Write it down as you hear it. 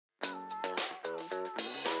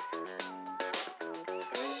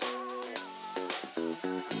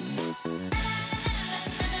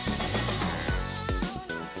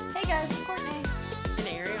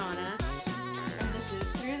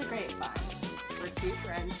two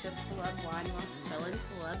friends sip celeb wine while spilling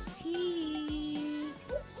celeb tea.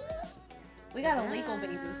 We got a legal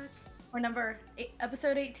baby. We're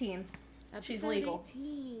episode 18. She's legal.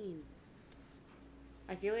 18.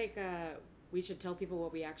 I feel like we should tell people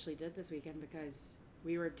what we actually did this weekend because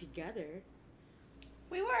we were together.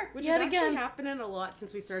 We were. Which is actually happening a lot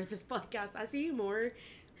since we started this podcast. I see you more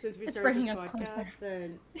since we started this podcast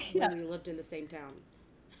than when we lived in the same town.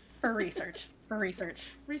 For research.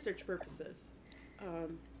 Research purposes.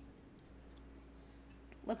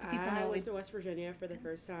 Let the people know. I went to West Virginia for the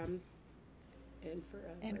first time in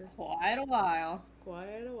forever. In quite a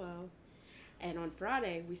while. And on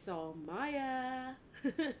Friday, we saw Maya.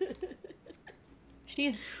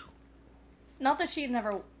 She's, not that she'd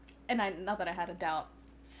never, not that I had a doubt,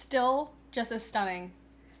 still just as stunning.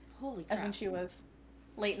 Holy crap. As when she was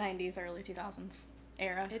late 90s, early 2000s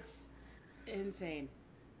era. It's insane.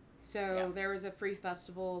 So there was a free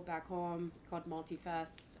festival back home called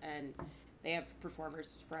Multifest, and they have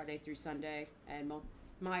performers Friday through Sunday, and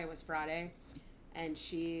Maya was Friday, and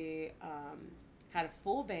she had a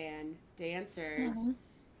full band, dancers. Mm-hmm.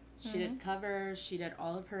 She did covers, she did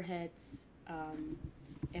all of her hits.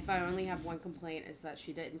 If I only have one complaint is that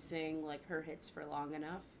she didn't sing like her hits for long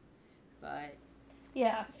enough, but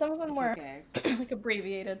yeah, some of them were okay. like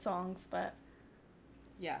abbreviated songs, but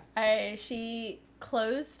yeah. She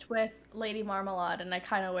closed with Lady Marmalade, and I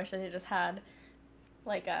kind of wish that they just had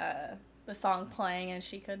like the song playing and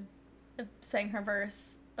she could sing her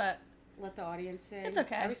verse, but let the audience sing. It's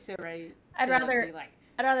okay. I was so ready. I'd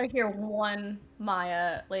rather hear one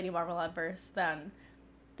Maya Lady Marmalade verse than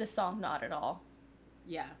the song not at all.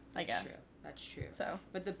 Yeah, I guess that's true. So,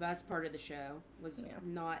 but the best part of the show was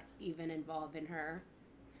not even involving her.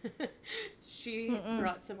 She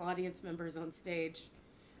brought some audience members on stage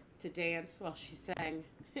to dance while she sang.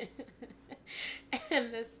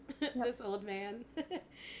 And this old man,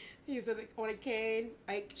 he's on a cane,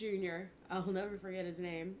 Ike Jr. I'll never forget his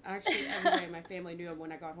name. Actually, everybody in my family knew him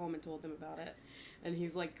when I got home and told them about it. And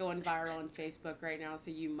he's like going viral on Facebook right now,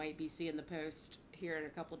 so you might be seeing the post here in a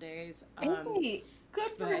couple days. Hey,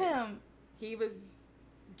 good for him. He was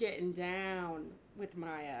getting down with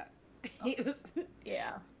Maya. He was.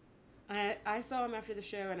 Yeah. I saw him after the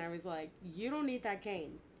show and I was like, you don't need that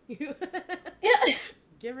cane. Yeah.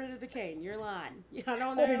 Get rid of the cane. You're lying. I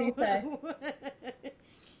don't know. What did he say?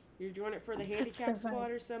 You're doing it for the handicap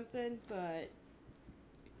spot or something, but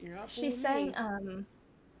you're not fooling me.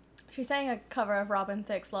 She sang a cover of Robin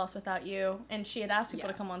Thicke's Lost Without You, and she had asked people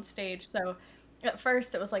to come on stage. So at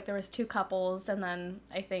first it was like there was two couples, and then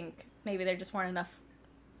I think maybe there just weren't enough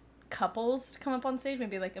couples to come up on stage,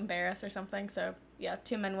 maybe like embarrassed or something. So yeah,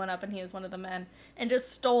 two men went up and he was one of the men and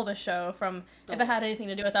just stole the show from if it had anything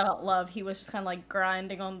to do with About Love, he was just kind of like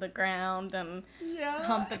grinding on the ground and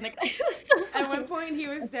humping the At one point he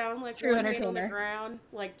was down like one hand on the ground,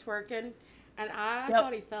 like twerking, and I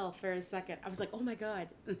thought he fell for a second. I was like, oh my god.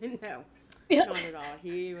 No. Not at all.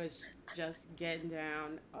 He was just getting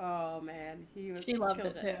down. Oh man. She loved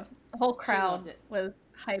it too. The whole crowd was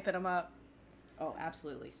hyping him up. Oh,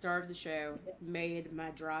 absolutely. Star of the show, made my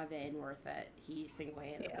drive-in worth it. He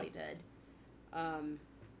single-handedly did.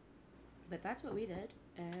 But that's what we did.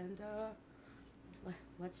 And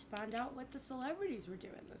let's find out what the celebrities were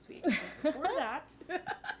doing this week. But before that,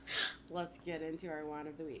 let's get into our wine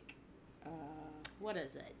of the week. What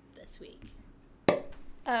is it this week?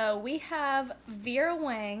 We have Vera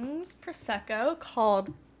Wang's Prosecco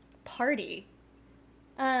called Party.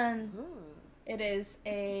 It is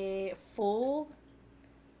a full,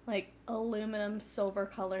 like, aluminum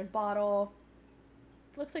silver-colored bottle.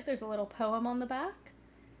 Looks like there's a little poem on the back.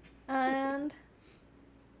 And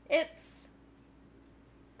it's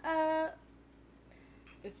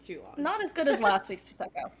too long. Not as good as last week's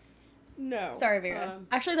Prosecco. No. Sorry, Vera.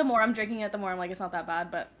 Actually, the more I'm drinking it, the more I'm like, it's not that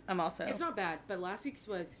bad, but I'm also... It's not bad, but last week's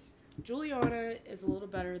was... Juliana is a little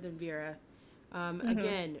better than Vera.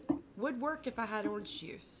 Again, would work if I had orange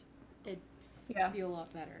juice. It'd be a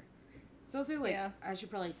lot better. It's also, like, I should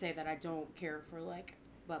probably say that I don't care for, like,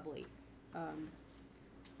 bubbly.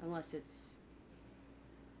 Unless it's...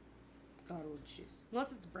 orange juice.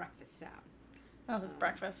 Unless it's breakfast time. Unless it's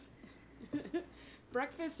breakfast.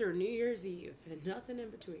 Breakfast or New Year's Eve, and nothing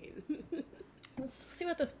in between. Let's see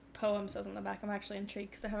what this poem says on the back. I'm actually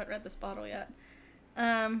intrigued because I haven't read this bottle yet.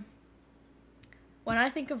 When I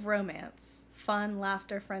think of romance, fun,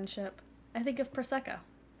 laughter, friendship, I think of Prosecco.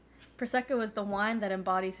 Prosecco is the wine that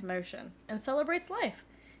embodies emotion and celebrates life,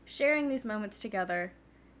 sharing these moments together,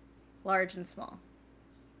 large and small,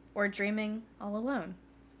 or dreaming all alone.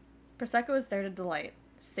 Prosecco is there to delight,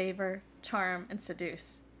 savor, charm, and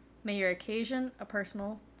seduce. May your occasion a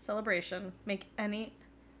personal celebration. Make any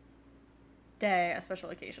day a special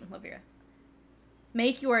occasion. Livia.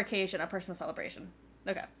 Make your occasion a personal celebration.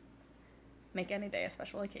 Okay. Make any day a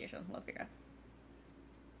special occasion. Livia.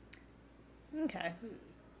 Okay.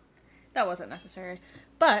 That wasn't necessary.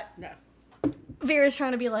 But No. Vera's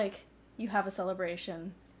trying to be like, you have a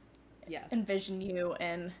celebration. Yeah. Envision you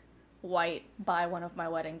in white, buy one of my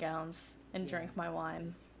wedding gowns, and drink my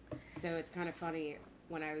wine. So it's kind of funny,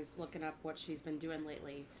 when I was looking up what she's been doing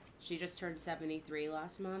lately, she just turned 73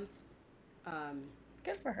 last month.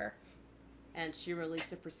 Good for her. And she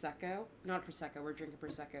released a Prosecco. Not Prosecco, we're drinking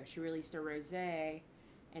Prosecco. She released a rosé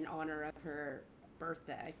in honor of her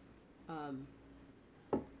birthday.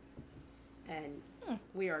 And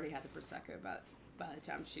we already had the Prosecco by the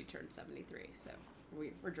time she turned 73, so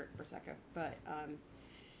we're drinking Prosecco. But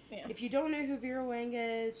if you don't know who Vera Wang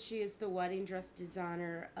is, she is the wedding dress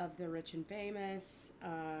designer of the rich and famous.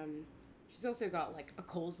 She's also got like a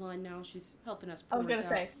Kohl's line now. She's helping us. I was gonna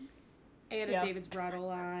say. And a David's Bridal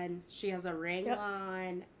line. She has a ring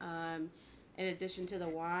line. In addition to the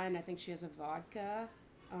wine, I think she has a vodka.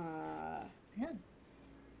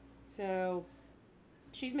 So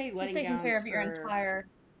she's made wedding gowns. She's taking care of your entire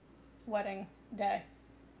wedding day.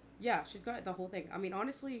 Yeah, she's got the whole thing. I mean,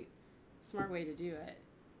 honestly, smart way to do it.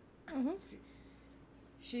 Mm-hmm.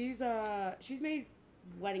 She's made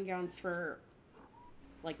wedding gowns for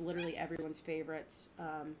like literally everyone's favorites.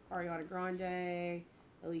 Ariana Grande,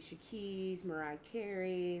 Alicia Keys, Mariah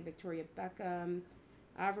Carey, Victoria Beckham,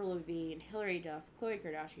 Avril Lavigne, Hilary Duff, Khloe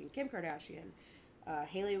Kardashian, Kim Kardashian,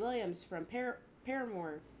 Hayley Williams from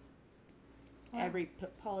Paramore, every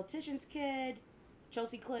politician's kid,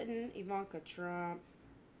 Chelsea Clinton, Ivanka Trump,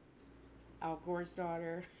 Al Gore's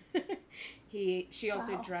daughter. She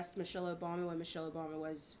also dressed Michelle Obama when Michelle Obama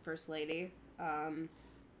was First Lady.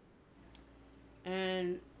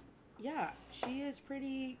 And yeah, she is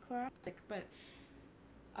pretty classic, but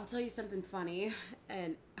I'll tell you something funny,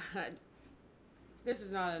 and this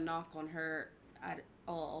is not a knock on her at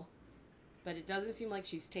all, but it doesn't seem like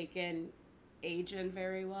she's taken aging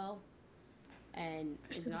very well, and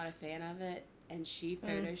is not a fan of it, and she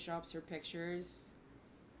photoshops her pictures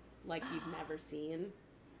like you've never seen.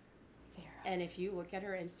 Vera. And if you look at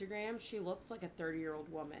her Instagram, she looks like a 30-year-old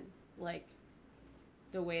woman. Like,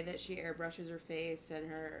 the way that she airbrushes her face and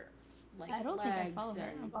her, like, I don't legs. think I follow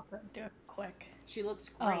her. I'm about to do it quick. She looks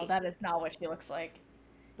great. Oh, that is not what she looks like.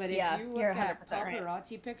 But if you look at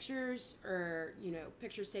paparazzi pictures, or, you know,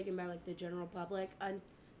 pictures taken by, like, the general public,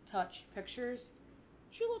 untouched pictures,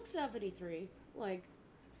 she looks 73. Like...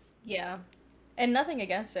 Yeah. And nothing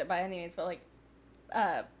against it by any means, but, like,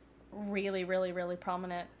 really, really, really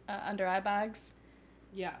prominent under eye bags.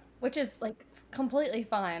 Yeah. Which is, like, completely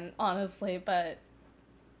fine, honestly, but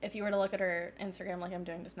if you were to look at her Instagram like I'm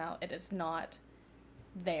doing just now, it is not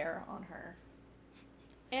there on her.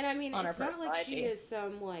 And I mean, it's not like she is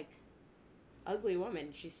some, like, ugly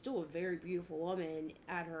woman. She's still a very beautiful woman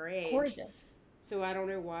at her age. Gorgeous. So I don't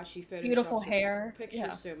know why she photoshops beautiful hair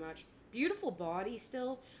pictures so much. Beautiful body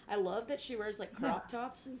still. I love that she wears, like, crop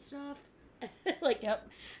tops and stuff. Like,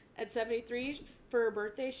 at 73, for her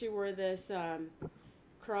birthday, she wore this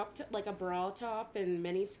like a bra top and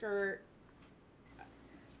mini skirt,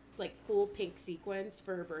 like full pink sequins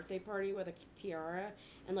for her birthday party with a tiara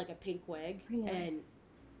and like a pink wig. And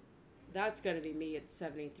that's gonna be me at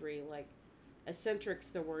 73. Like, eccentric's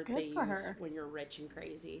the word they use when you're rich and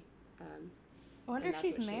crazy. I wonder if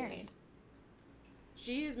she's married.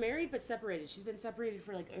 She is married but separated. She's been separated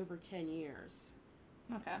for like over 10 years.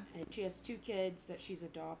 Okay. And she has 2 kids that she's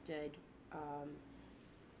adopted.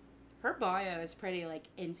 Her bio is pretty, like,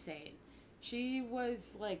 insane. She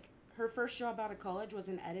was, like, her first job out of college was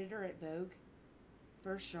an editor at Vogue.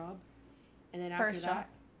 First job. And then after that,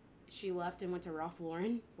 she left and went to Ralph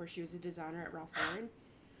Lauren, where she was a designer at Ralph Lauren.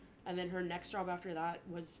 And then her next job after that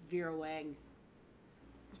was Vera Wang.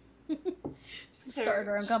 Started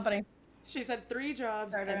her own company. She's had 3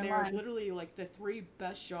 jobs, and they're literally, like, the 3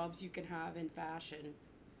 best jobs you can have in fashion.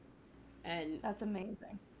 And that's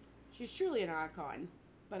amazing. She's truly an icon.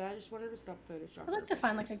 But I just wanted to stop photoshopping. I'd like to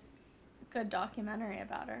find, like, a good documentary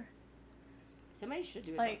about her. Somebody should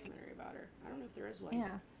do a documentary about her. I don't know if there is one.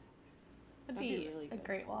 Yeah. That'd be really a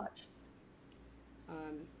great watch.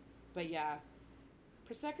 But yeah.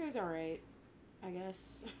 Prosecco's alright, I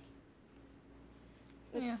guess.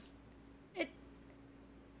 It's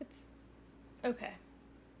okay.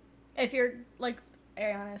 If you're, like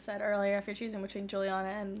Ariana said earlier, if you're choosing between Juliana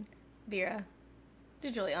and Vera,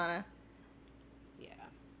 do Juliana. Yeah.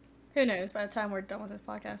 Who knows? By the time we're done with this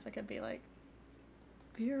podcast, I could be like,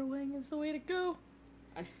 Vera Wang is the way to go.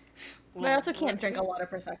 But I Well, also can't drink a lot of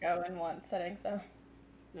Prosecco in one sitting, so.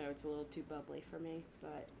 no, it's a little too bubbly for me,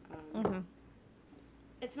 but Mm-hmm.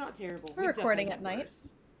 it's not terrible. We're We've recording definitely at had night.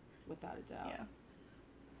 worse, without a doubt. Yeah.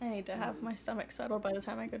 I need to have my stomach settled by the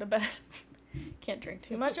time I go to bed. Can't drink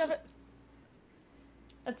too much of it.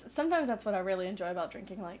 Sometimes that's what I really enjoy about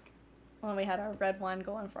drinking. Like, when we had our red wine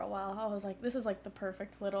going for a while, I was like, this is like the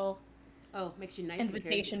perfect little Makes you nice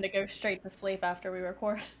invitation and to go straight to sleep after we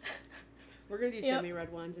record. We're going to do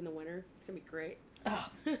semi-red wines in the winter. It's going to be great. Oh,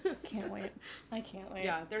 can't wait. I can't wait.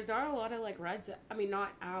 Yeah, there's not a lot of, like, reds. I mean,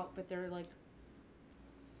 not out, but they're, like,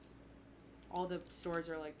 all the stores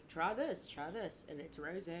are like, try this. And it's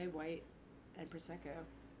rosé, white, and Prosecco.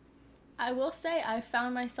 I will say I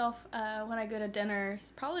found myself, when I go to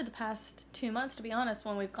dinners, probably the past 2 months, to be honest,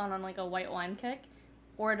 when we've gone on, like, a white wine kick,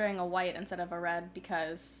 ordering a white instead of a red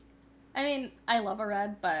because, I mean, I love a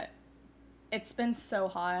red, but it's been so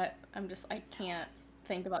hot. I can't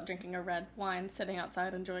think about drinking a red wine sitting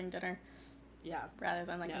outside enjoying dinner. Yeah. Rather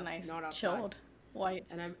than, like, a nice, chilled white.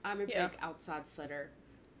 And I'm a big outside sitter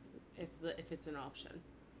if it's an option.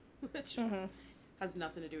 Which has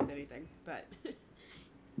nothing to do with anything, but...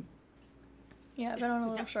 Yeah, I've been on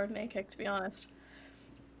a little Chardonnay kick, to be honest.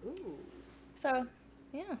 Ooh. So,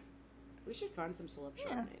 yeah. We should find some celeb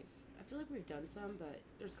Chardonnays. I feel like we've done some, but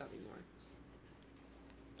there's gotta be more.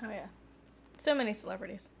 Oh, yeah. So many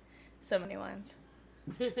celebrities. So many wines.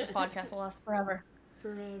 This podcast will last forever.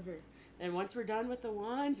 Forever. And once we're done with the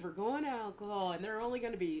wines, we're going to alcohol, and they're only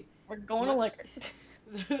going to be... We're going to liquor.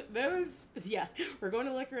 We're going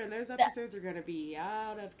to liquor, and those episodes are going to be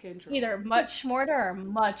out of control. Either much shorter or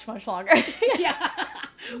much, much longer. Yeah.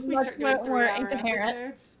 We start doing 3-hour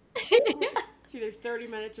episodes. It's either 30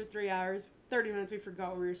 minutes or 3 hours. 30 minutes we forgot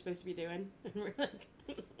what we were supposed to be doing. And we're like...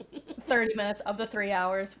 30 minutes of the 3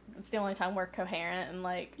 hours. It's the only time we're coherent and,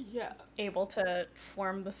 like, able to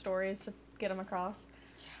form the stories to get them across.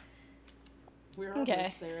 We're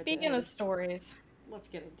almost there. Speaking of stories, let's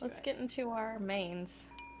get into Let's get into our mains.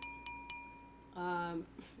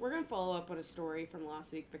 We're going to follow up on a story from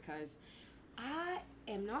last week because I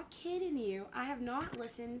am not kidding you. I have not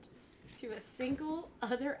listened to a single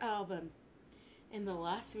other album in the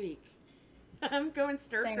last week. I'm going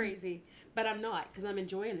stir crazy, but I'm not because I'm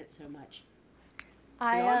enjoying it so much.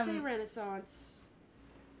 Beyoncé Renaissance.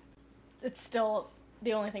 It's still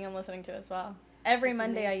the only thing I'm listening to as well. Every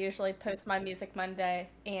Monday I usually post my Music Monday,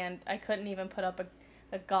 and I couldn't even put up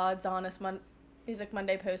a God's Honest Music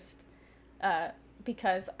Monday post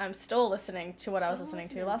because I'm still listening to what I was listening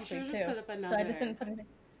to last week, too. So I just didn't put anything.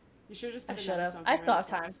 You should have just put another song. I still have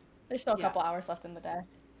time. There's still a couple hours left in the day.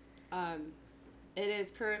 It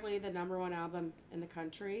is currently the #1 album in the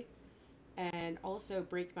country, and also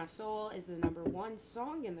Break My Soul is the #1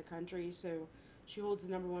 song in the country, so she holds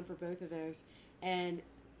the #1 for both of those. And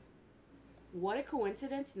what a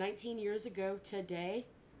coincidence, 19 years ago today,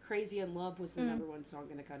 Crazy in Love was the #1 song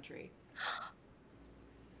in the country.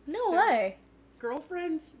 No way.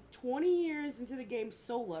 Girlfriend's 20 years into the game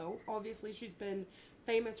solo. Obviously, she's been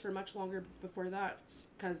famous for much longer before that,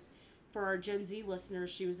 because for our Gen Z listeners,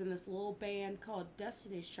 she was in this little band called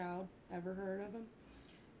Destiny's Child. Ever heard of them?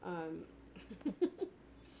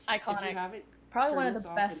 Iconic. If you haven't, probably one of the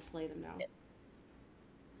best. And play them now.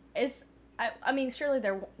 I mean, surely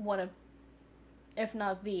they're one of, if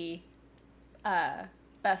not the,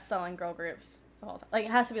 best-selling girl groups of all time. Like,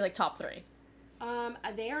 it has to be like top 3.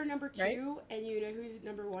 They are #2, right? and you know who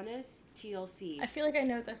 #1 is? TLC. I feel like I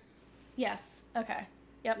know this. Yes. Okay.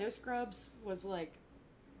 Yep. No Scrubs was like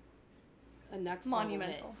a next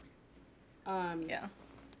monumental. Level hit. Yeah.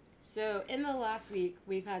 So in the last week,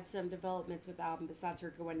 we've had some developments with the album besides her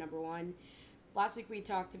going #1. Last week we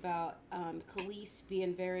talked about Khalees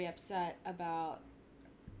being very upset about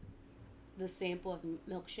the sample of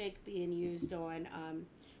Milkshake being used on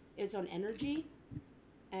it's on Energy,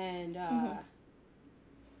 and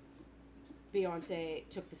Beyoncé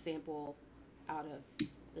took the sample out of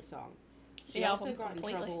the song. She also got in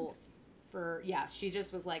trouble for she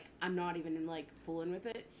just was like, I'm not even like fooling with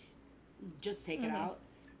it, just take it out.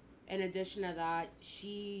 In addition to that,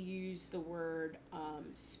 she used the word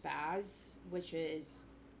spaz, which is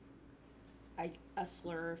a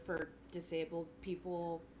slur for disabled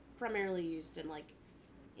people, primarily used in like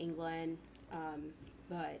England,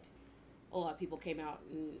 but a lot of people came out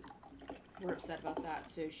and were upset about that,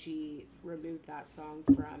 so she removed that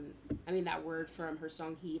that word from her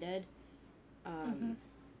song Heated.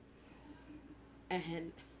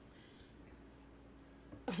 And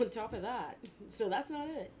on top of that, so that's not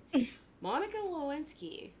it. Monica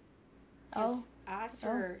Lewinsky has asked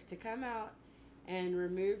her to come out and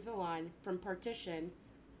remove the line from Partition.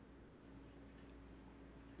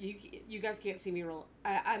 you guys can't see me roll.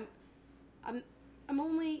 I'm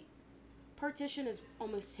only Partition is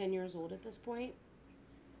almost 10 years old at this point.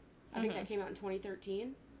 I think that came out in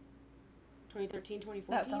 2013. 2014.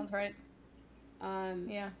 That sounds right.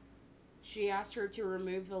 Yeah. She asked her to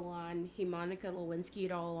remove the line, "He Monica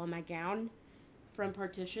Lewinsky'd all on my gown," from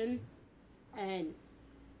Partition, and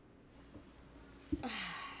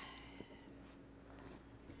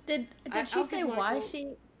did she say why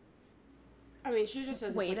she? I mean, she just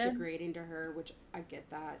says waited? It's like degrading to her, which I get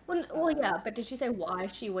that. Well, yeah, but did she say why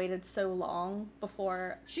she waited so long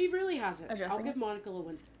before? She really hasn't. I'll give it? Monica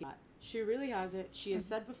Lewinsky that. She really hasn't. She has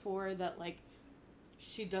said before that, like,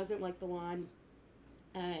 she doesn't like the line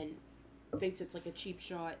and thinks it's like a cheap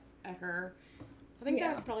shot at her. I think that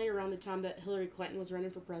was probably around the time that Hillary Clinton was running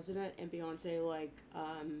for president and Beyonce, like,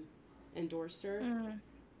 endorsed her.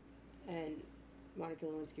 And Monica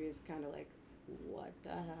Lewinsky was kind of like, what the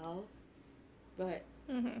hell? But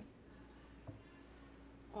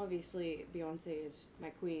obviously Beyonce is my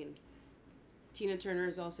queen. Tina Turner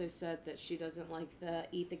has also said that she doesn't like the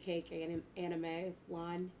 "Eat the Cake" anime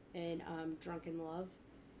line in Drunken Love,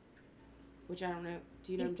 which I don't know.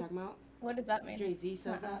 Do you know what I'm talking about? What does that mean? Jay-Z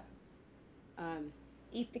says that.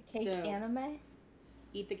 Eat the Cake anime?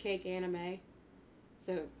 Eat the Cake anime.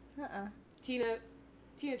 So Tina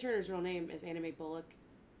Turner's real name is Anime Bullock,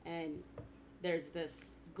 and there's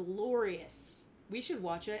this glorious... We should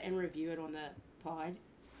watch it and review it on the pod.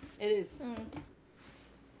 It is...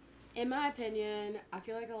 In my opinion, I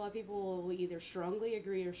feel like a lot of people will either strongly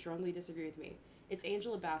agree or strongly disagree with me. It's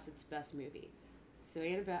Angela Bassett's best movie. So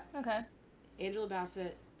Angela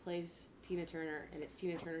Bassett plays Tina Turner, and it's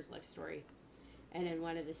Tina Turner's life story. And in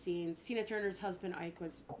one of the scenes, Tina Turner's husband, Ike,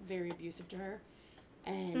 was very abusive to her.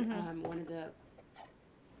 And one of the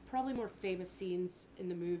probably more famous scenes in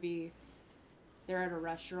the movie, they're at a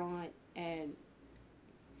restaurant, and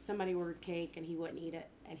somebody ordered cake, and he wouldn't eat it.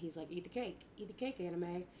 And he's like, eat the cake, anime.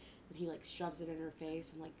 And he, like, shoves it in her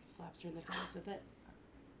face and, like, slaps her in the face with it.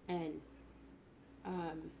 And,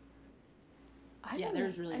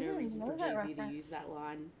 there's really no reason for Jay-Z to use that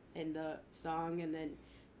line in the song. And then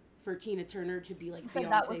for Tina Turner to be, like, Beyonce's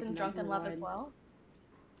that was in Drunken Love as well?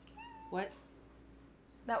 What?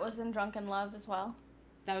 That was in Drunken Love as well?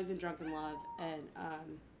 That was in Drunken Love. And,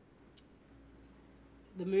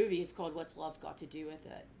 the movie is called What's Love Got to Do with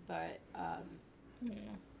It. But,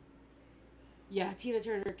 yeah, Tina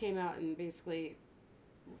Turner came out and basically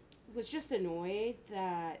was just annoyed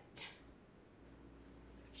that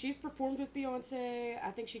she's performed with Beyonce.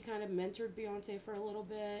 I think she kind of mentored Beyonce for a little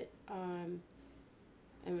bit, and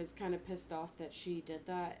was kind of pissed off that she did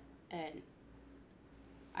that. And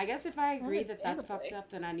I guess if I agree that that's fucked up,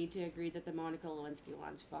 then I need to agree that the Monica Lewinsky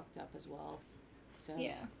line's fucked up as well. So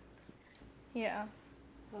yeah.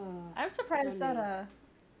 I'm surprised that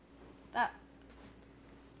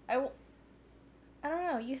I don't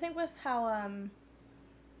know. You think with how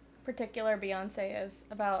particular Beyonce is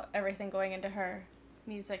about everything going into her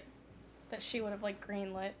music, that she would have, like,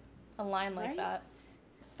 greenlit a line like that.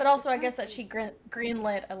 But also, I guess that she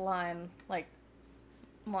greenlit a line like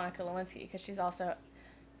Monica Lewinsky, because she's also,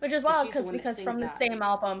 which is wild, because from the same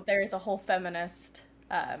album there is a whole feminist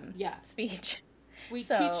speech. We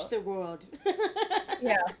teach the world.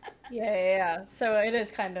 Yeah. So it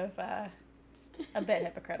is kind of a bit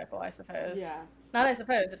hypocritical, I suppose. Yeah. Not I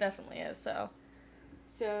suppose, it definitely is,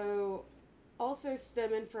 So, also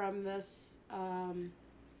stemming from this,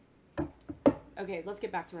 okay, let's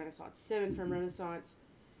get back to Renaissance. Stemming from Renaissance,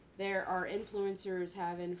 there are influencers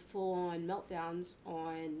having full-on meltdowns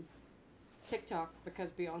on TikTok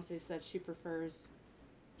because Beyonce said she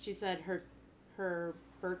said her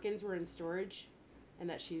Birkins were in storage and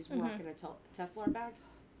that she's rocking a Teflon bag.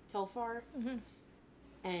 Telfar.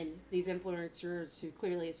 And these influencers who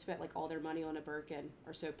clearly have spent, like, all their money on a Birkin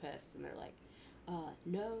are so pissed, and they're like,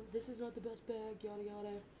 no, this is not the best bag, yada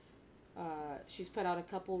yada. She's put out a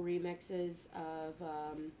couple remixes of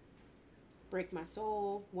Break My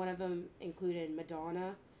Soul. One of them included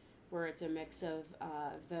Madonna, where it's a mix of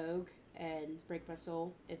Vogue and Break My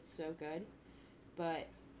Soul. It's so good. But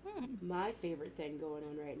my favorite thing going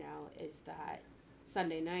on right now is that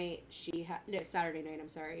Saturday night, she had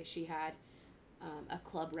a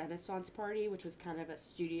Club Renaissance party, which was kind of a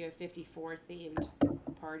Studio 54 themed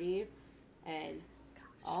party, and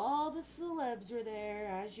all the celebs were there,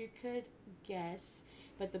 as you could guess.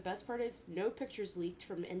 But the best part is no pictures leaked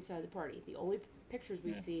from inside the party. The only pictures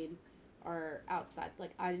we've seen are outside.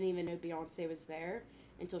 Like, I didn't even know Beyonce was there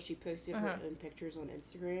until she posted her own pictures on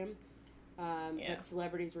Instagram. But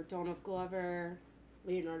celebrities were Donald Glover,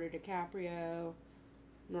 Leonardo DiCaprio,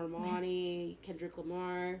 Normani, Kendrick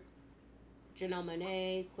Lamar. Janelle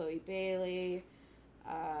Monáe, Chloe Bailey,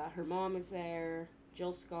 her mom was there,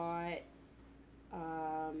 Jill Scott,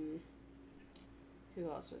 um, who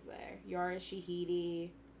else was there? Yara Shahidi,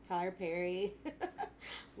 Tyler Perry,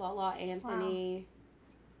 Lala Wow. Anthony,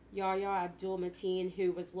 Yahya Abdul Mateen,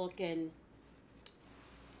 who was looking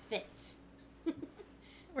fit.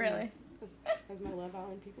 Really? As my Love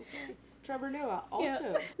Island people say. Trevor Noah, Yeah.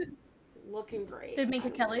 also looking great. Did I Minka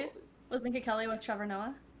don't know Kelly? what was. Was Minka Kelly with Trevor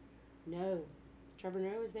Noah? No. Trevor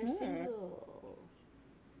Noah was there Hmm. single.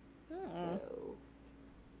 Oh. So,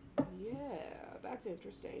 yeah, that's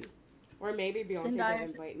interesting. Or maybe Beyonce did Zendaya.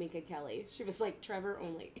 invite Minka Kelly. She was like, Trevor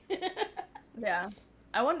only. Yeah.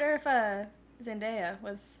 I wonder if Zendaya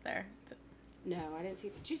was there. No, I didn't see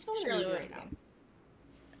that. She's filming a Surely movie would right have now. seen.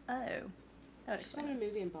 Oh. That would She's explain filming it. a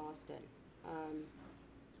movie in Boston.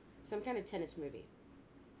 Some kind of tennis movie.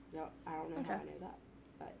 No, I don't know Okay. how I know that,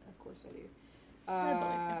 but of course I do. I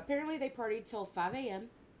believe you. Apparently they partied till 5 a.m.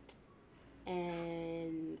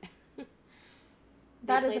 and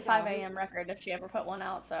That is a played the 5 album. a.m. record if she ever put one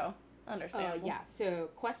out, so understandable. Yeah, so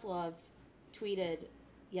Questlove tweeted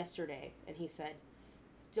yesterday, and he said,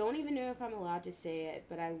 "Don't even know if I'm allowed to say it,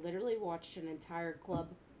 but I literally watched an entire club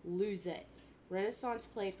lose it. Renaissance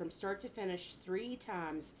played from start to finish 3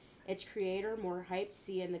 times. Its creator more hyped,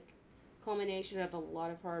 seeing the culmination of a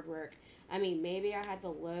lot of hard work. I mean, maybe I had the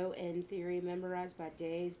low end theory memorized by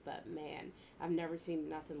days, but man, I've never seen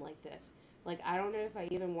nothing like this. Like, I don't know if I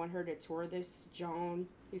even want her to tour this John.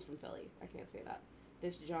 He's from Philly. I can't say that.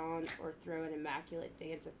 This John, or throw an immaculate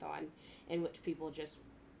dance-a-thon in which people just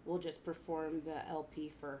will just perform the LP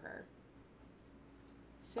for her."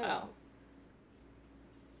 So, Wow.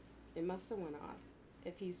 it must have went off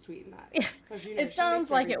if he's tweeting that. Because, you know, It she sounds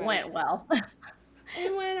makes like it went everybody's. well.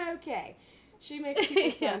 It went okay. She makes people Yeah.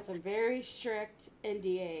 sign some very strict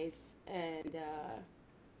NDAs, and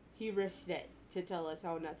he risked it to tell us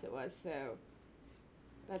how nuts it was. So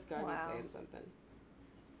that's gotta be Wow. saying something.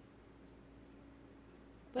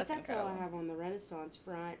 But That's that's all I incredible. have on the Renaissance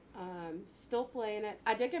front. Still playing it.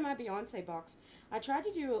 I did get my Beyonce box. I tried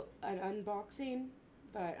to do an unboxing,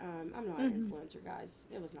 but I'm not an Mhm. influencer, guys.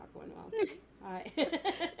 It was not going well. I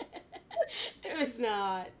it was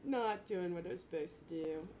not doing what it was supposed to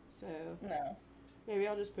do. So No. maybe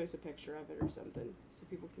I'll just post a picture of it or something so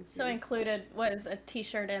people can see So included was a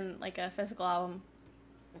T-shirt and like a physical album,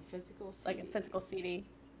 a physical CD. like a physical CD.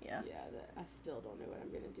 Yeah. Yeah, I still don't know what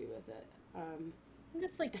I'm gonna do with it.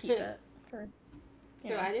 Just like keep it for.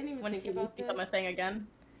 So I didn't even when think CDs about become a this. thing again.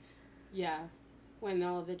 Yeah, when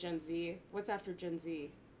all the Gen Z. What's after Gen Z?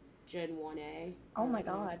 Gen 1A. Oh my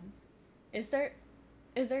God. Is there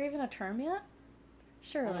even a term yet? I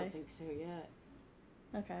Surely. don't think so yet.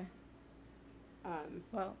 Okay. Um,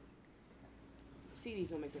 Well.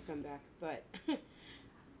 CDs will make their comeback, but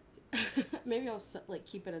maybe I'll like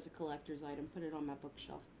keep it as a collector's item, put it on my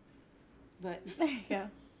bookshelf. But Yeah.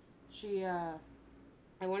 she, I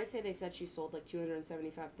want to say they said she sold like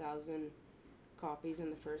 275,000 copies in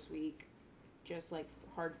the first week, just like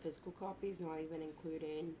hard physical copies, not even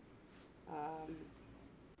including, um,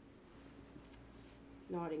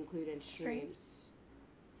 not including streams.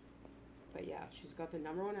 But yeah, she's got the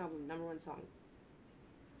number 1 album, number 1 song.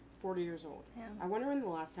 40 years old. Yeah. I wonder when the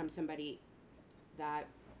last time somebody that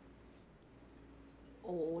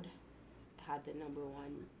old had the number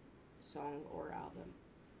 1 song or album.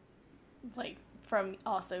 Like from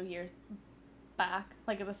also years back,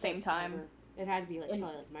 like at the same Like, time. ever. It had to be like In-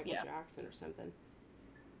 probably like Michael yeah. Jackson or something.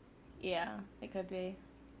 Yeah, it could be.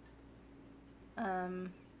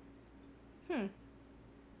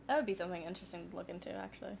 That would be something interesting to look into,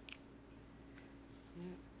 actually. Yeah.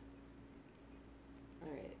 All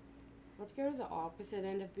right. Let's go to the opposite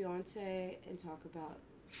end of Beyonce and talk about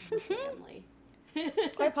her family.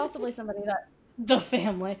 Quite possibly somebody that the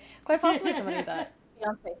family. Quite possibly somebody that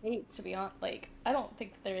Beyonce hates. To be honest, like I don't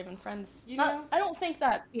think they're even friends. You Not, know? I don't think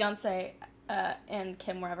that Beyonce and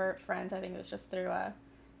Kim were ever friends. I think it was just through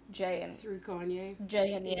Jay and Through Kanye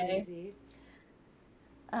Jay and and Ye. Jay-Z.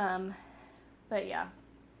 But yeah,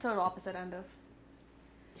 total opposite end of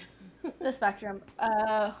the spectrum.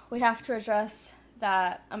 We have to address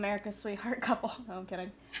that America's Sweetheart couple. No, I'm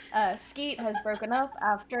kidding. SKETE has broken up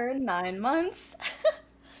after 9 months.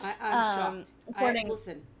 I'm shocked. according-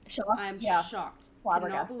 Listen, Shocked? I'm Yeah. shocked. Cannot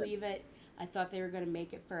Flabbergasted. believe it. I thought they were going to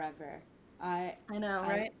make it forever. I know,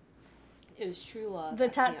 right? It was true love. The I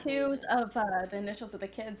can't believe tattoos this. of the initials of the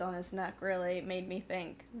kids on his neck really made me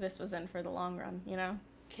think this was in for the long run, you know?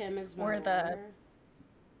 Kim is my or the- lawyer.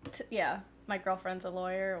 Yeah, my girlfriend's a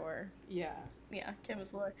lawyer, or Yeah. yeah, Kim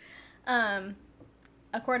is a lawyer.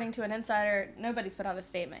 According to an insider, nobody's put out a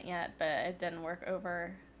statement yet, but it didn't work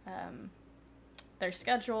over their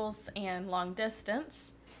schedules and long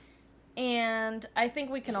distance. And I think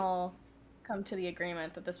we can all come to the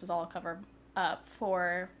agreement that this was all covered up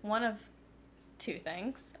for one of two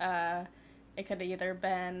things. It could have either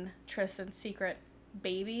been Tristan's secret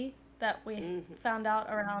baby that we found out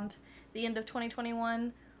around the end of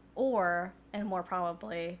 2021, or, and more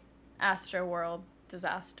probably, Astroworld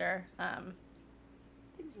disaster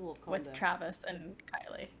with Travis and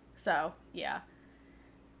Kylie. So, yeah.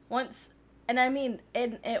 And I mean,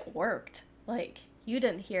 it worked. Like, you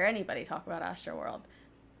didn't hear anybody talk about Astroworld.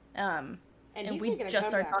 And we just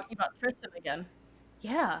started talking about Tristan again.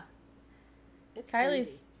 Yeah. It's Kylie's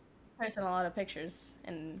crazy. posting a lot of pictures,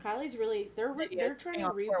 and Kylie's really they're trying to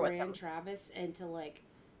rebrand Travis into like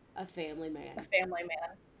a family man. A family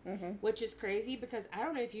man. Mm-hmm. Which is crazy because I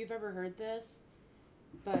don't know if you've ever heard this,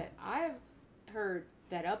 but I've heard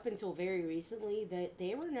that up until very recently that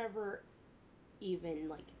they were never even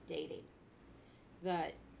like dating.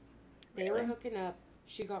 That they were hooking up,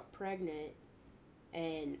 she got pregnant,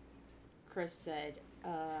 and Chris said,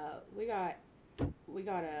 we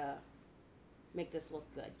gotta make this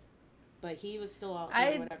look good. But he was still out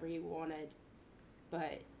doing whatever he wanted.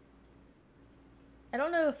 But I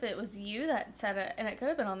don't know if it was you that said it, and it could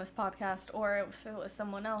have been on this podcast, or if it was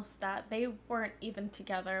someone else, that they weren't even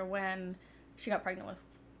together when she got pregnant with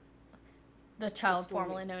the child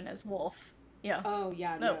formerly known as Wolf. Yeah. Oh,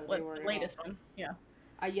 yeah, no, they weren't. The latest one. Yeah.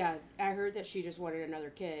 Yeah, I heard that she just wanted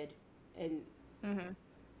another kid, and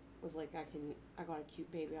was like, I got a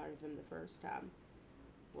cute baby out of him the first time.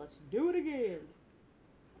 Let's do it again.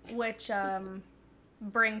 Which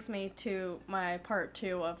brings me to my part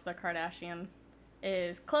 2 of the Kardashian,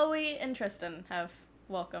 is Khloe and Tristan have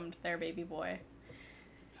welcomed their baby boy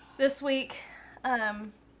this week.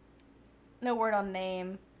 No word on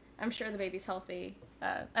name. I'm sure the baby's healthy.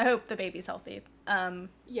 I hope the baby's healthy.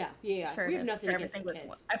 Yeah. We have nothing against the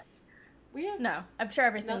kids. I'm sure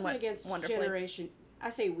everything nothing went against wonderfully. Generation. I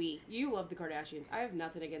say we. You love the Kardashians. I have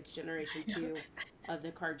nothing against Generation 2 of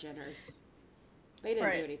the Kardjenners. They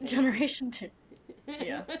didn't do anything. Generation 2.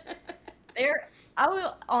 Yeah. They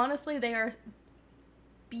are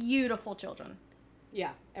beautiful children.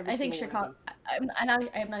 Yeah, I think Chicago,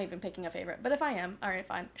 I'm not even picking a favorite, but if I am, all right,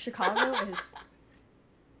 fine. Chicago is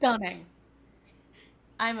stunning.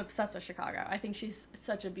 I'm obsessed with Chicago. I think she's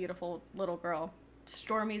such a beautiful little girl.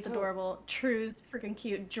 Stormy's adorable. True's freaking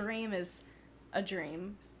cute. Dream is a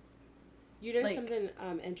dream. You know something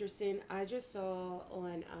interesting? I just saw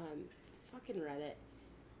on fucking Reddit,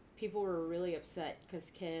 people were really upset because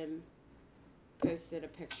Kim posted a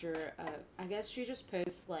picture of, I guess she just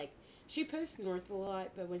posts she posts North a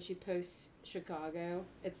lot, but when she posts Chicago,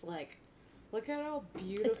 it's like, look at how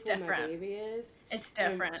beautiful my baby is. It's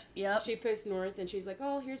different. Yep. She posts North and she's like,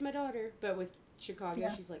 oh, here's my daughter. But with Chicago,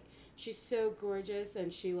 she's like, she's so gorgeous.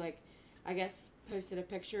 And she I guess posted a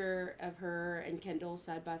picture of her and Kendall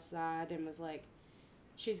side by side and was like,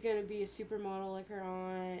 she's going to be a supermodel like her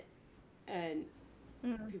aunt. And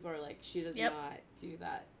people are like, she does not do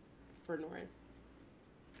that for North.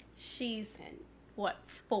 She's,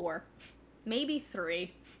 4? Maybe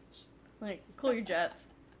 3. Like, cool your jets.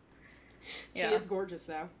 She is gorgeous,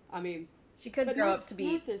 though. I mean, she could grow up to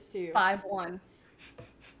be 5'1".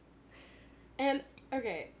 And,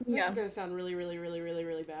 okay, this is going to sound really, really, really, really,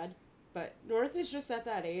 really bad, but North is just at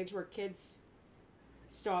that age where kids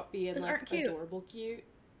stop being, adorable cute.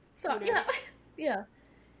 So, yeah.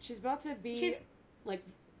 She's about to be,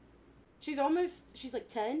 she's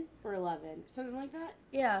 10 or 11, something like that.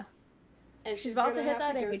 Yeah. And she's about to hit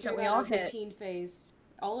that age that we all hit. Teen phase.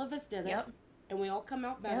 All of us did it. And we all come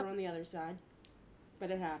out better on the other side. But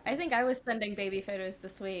it happens. I think I was sending baby photos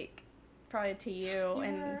this week, probably to you.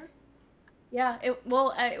 Were? Yeah,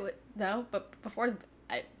 but before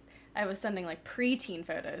I was sending preteen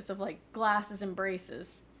photos of glasses and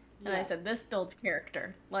braces. And I said, this builds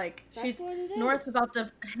character. That's what it is. North's about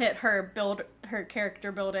to hit her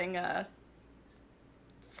character building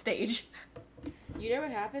stage. You know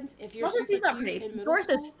what happens if you're super cute in middle school? North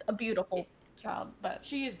is a beautiful child, but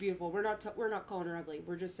she is beautiful. We're not calling her ugly.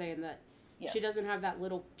 We're just saying that she doesn't have that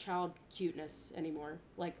little child cuteness anymore,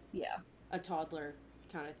 a toddler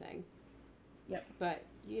kind of thing. Yep. But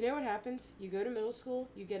you know what happens? You go to middle school,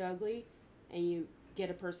 you get ugly, and you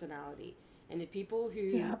get a personality. And the people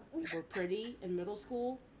who were pretty in middle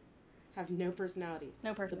school have no personality.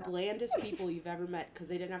 No personality. The blandest people you've ever met because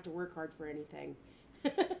they didn't have to work hard for anything.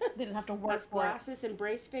 They didn't have to work Us glasses and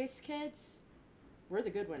brace face kids, we're the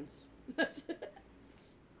good ones.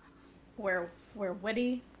 We're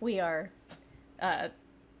witty. We are, I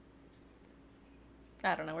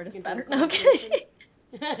don't know, we're just better. No, I'm kidding.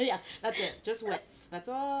 Yeah, that's it. Just wits. That's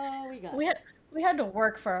all we got. We had to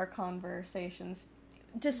work for our conversations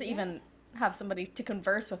just to even have somebody to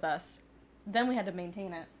converse with us. Then we had to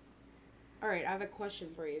maintain it. All right, I have a question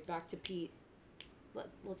for you. Back to Pete.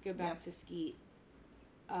 Let's go back to SKETE.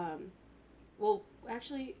 Well,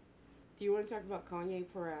 actually, do you want to talk about Kanye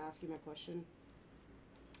before I ask you my question?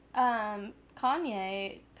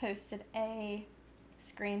 Kanye posted a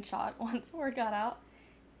screenshot once word got out,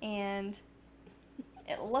 and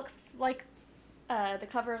it looks like the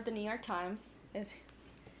cover of the New York Times is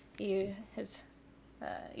he has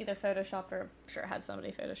either photoshopped or I'm sure had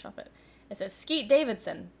somebody photoshop it. It says SKETE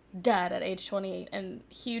Davidson dead at age 28 in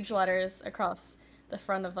huge letters across the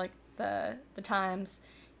front of like the Times,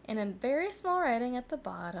 and in very small writing at the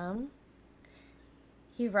bottom,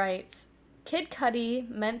 he writes, Kid Cudi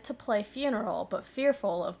meant to play funeral, but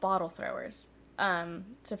fearful of bottle throwers.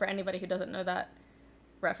 So for anybody who doesn't know that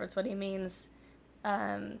reference, what he means,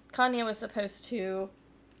 Kanye was supposed to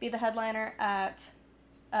be the headliner at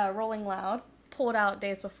Rolling Loud, pulled out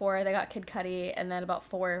days before. They got Kid Cudi, and then about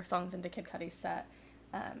 4 songs into Kid Cudi's set,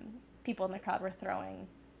 people in the crowd were throwing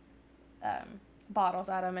bottles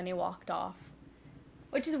at him, and he walked off.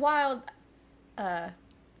 Which is wild that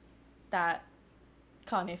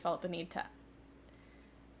Kanye felt the need to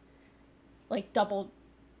like double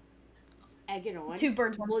egg it on. 2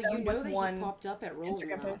 birds, 1 stone. Well, you know that one he popped up at Rolling Instagram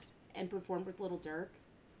Loud post and performed with Little Durk.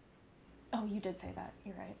 Oh, you did say that.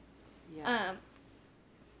 You're right. Yeah.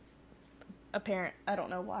 I don't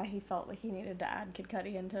know why he felt like he needed to add Kid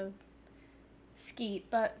Cudi into SKETE,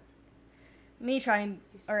 but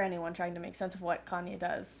anyone trying to make sense of what Kanye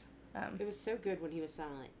does. It was so good when he was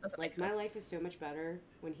silent. Like, my life is so much better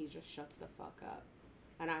when he just shuts the fuck up.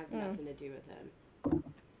 And I have nothing to do with him.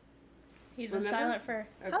 He's been silent for...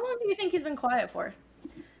 Okay. How long do you think he's been quiet for?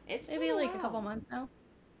 It's maybe been like a couple months now.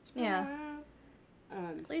 It's been a while.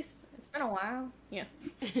 At least it's been a while. Yeah.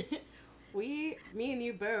 Me and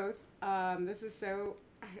you both, this is so...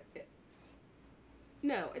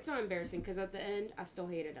 No, it's not embarrassing, because at the end, I still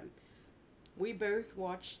hated him. We both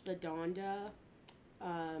watched the Donda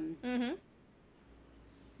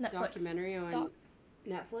documentary on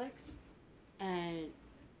Netflix, and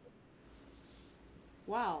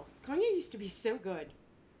wow, Kanye used to be so good.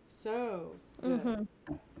 So good.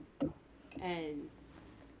 And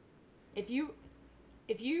if you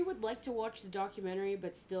would like to watch the documentary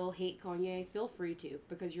but still hate Kanye, feel free to,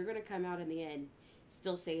 because you're going to come out in the end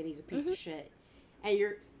still saying he's a piece of shit. And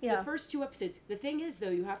the first 2 episodes, the thing is, though,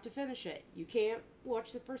 you have to finish it. You can't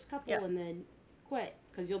watch the first couple and then quit,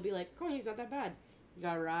 because you'll be like, Kanye's not that bad. You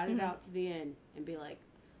gotta ride it out to the end and be like,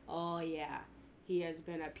 oh yeah, he has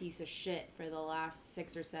been a piece of shit for the last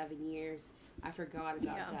 6 or 7 years. I forgot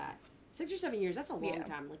about that. 6 or 7 years, that's a long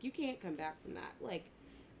time. Like, you can't come back from that. Like,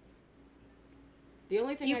 the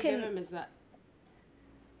only thing give him is that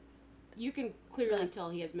you can clearly tell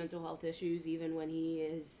he has mental health issues even when he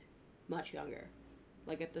is much younger.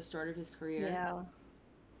 Like, at the start of his career.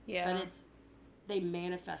 Yeah. But they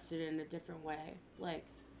manifested it in a different way. Like.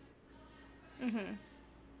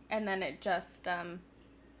 And then it just,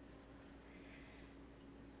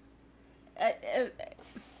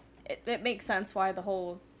 it makes sense why the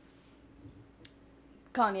whole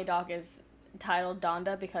Kanye doc is titled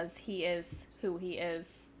Donda, because he is who he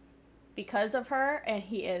is because of her, and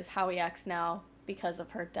he is how he acts now because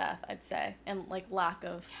of her death, I'd say, and like lack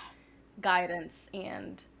of guidance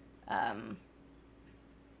and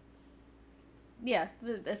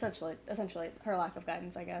essentially her lack of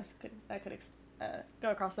guidance, I guess, could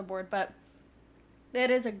go across the board. But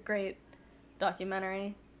it is a great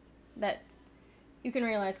documentary that you can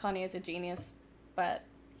realize Kanye is a genius, but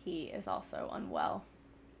he is also unwell.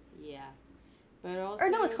 Yeah. But also... Or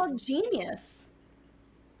no, it's called Genius.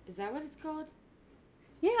 Is that what it's called?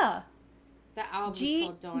 Yeah. The album's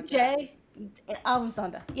called Donda. Album's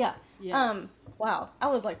Donda. Yeah. Yes. Wow. I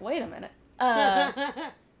was like, wait a minute.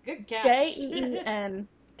 Good catch. JEEN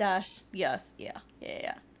yes.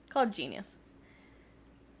 Yeah. Called Genius.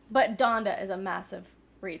 But Donda is a massive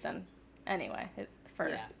reason, anyway,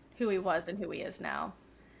 for who he was and who he is now.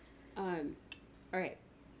 Alright.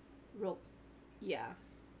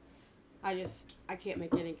 I can't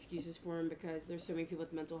make any excuses for him, because there's so many people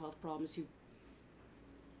with mental health problems who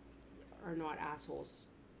are not assholes.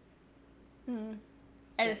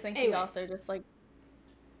 I just think he also just, like,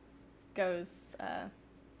 goes,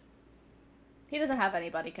 he doesn't have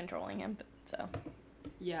anybody controlling him, so.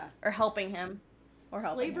 Yeah. Or helping him.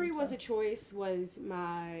 Slavery was a choice, was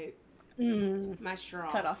my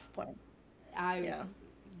straw. Cutoff point. I was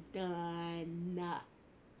done.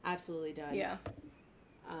 Absolutely done. Yeah.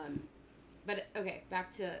 But, okay,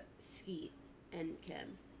 back to SKETE and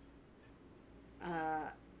Kim.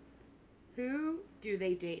 Who do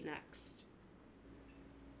they date next?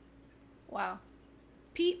 Wow.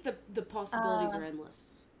 Pete, the possibilities are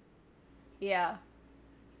endless. Yeah.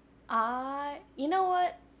 You know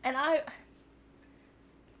what? And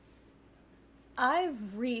I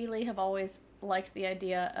really have always liked the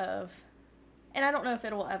idea of, and I don't know if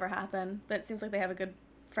it will ever happen, but it seems like they have a good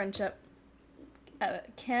friendship.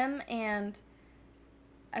 Kim and,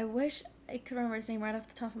 I wish I could remember his name right off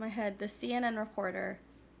the top of my head, the CNN reporter.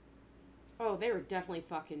 Oh, they were definitely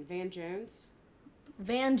fucking Van Jones.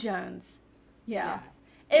 Van Jones. Yeah.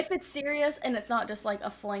 Yeah. If it's serious and it's not just like a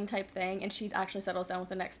fling type thing and she actually settles down with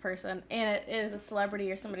the next person and it is a celebrity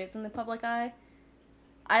or somebody that's in the public eye,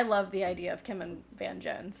 I love the idea of Kim and Van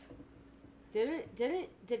Jones. Did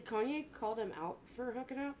Kanye call them out for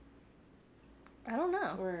hooking up? I don't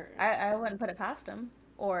know. Or I wouldn't put it past him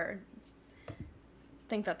or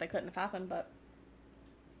think that they couldn't have happened, but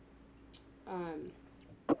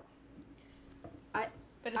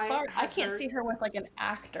but as far I can't see her with like an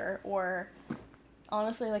actor or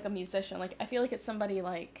honestly like a musician. Like I feel like it's somebody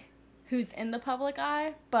like who's in the public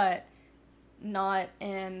eye, but not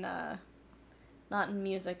in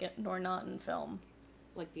music nor not in film.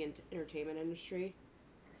 Like the entertainment industry.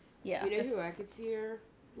 Yeah. You know who I could see her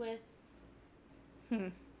with?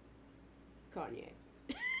 Kanye.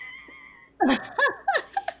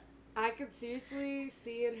 I could seriously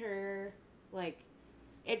see in her, like,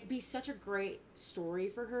 it'd be such a great story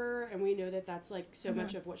for her, and we know that that's, like, so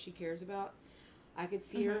much of what she cares about. I could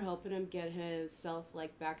see her helping him get himself,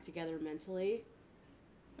 like, back together mentally,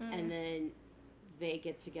 and then they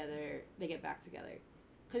get back together.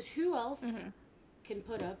 Because who else can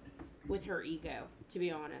put up with her ego, to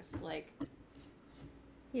be honest? Like,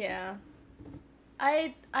 yeah.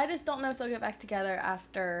 I just don't know if they'll get back together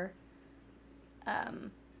after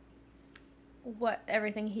what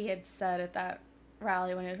everything he had said at that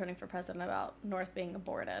rally when he was running for president about North being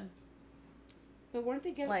aborted. But weren't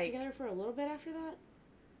they getting together for a little bit after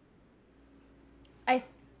that?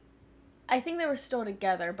 I think they were still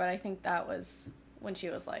together, but I think that was when she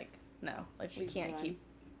was like, no, like we can't keep.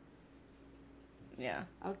 Yeah.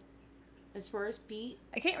 As far as Pete,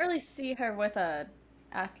 I can't really see her with a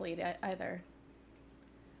athlete either.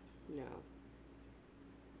 No.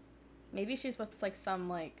 Maybe she's with like some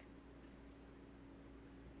like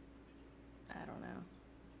I don't know.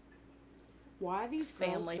 Why these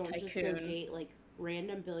girls family don't tycoon. Just go date like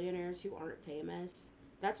random billionaires who aren't famous?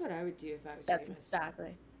 That's what I would do if I was famous. That's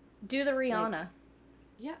exactly. Do the Rihanna. Like,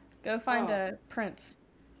 yeah. Go find a prince.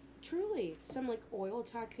 Truly, some like oil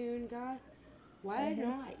tycoon guy. Why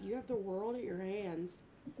not? You have the world at your hands.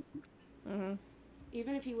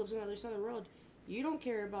 Even if he lives on the other side of the world, you don't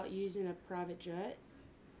care about using a private jet.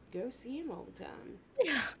 Go see him all the time.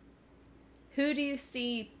 Yeah. Who do you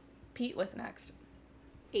see Pete with next?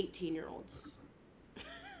 18-year-olds.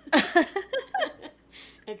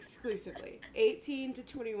 Exclusively. 18 to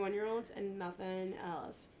 21-year-olds and nothing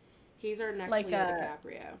else. He's our next Leo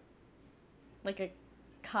DiCaprio. Like a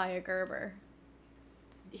Kaya Gerber.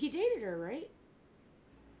 He dated her, right?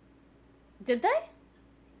 Did they?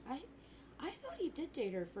 I thought he did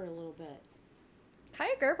date her for a little bit.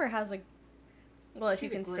 Kaya Gerber has like, well, if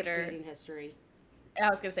She's you consider a great dating history. I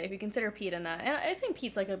was gonna say if you consider Pete in that, and I think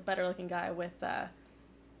Pete's like a better looking guy with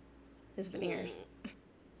his veneers.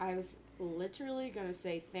 I was literally gonna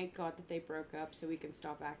say thank God that they broke up so we can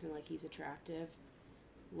stop acting like he's attractive,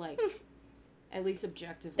 like at least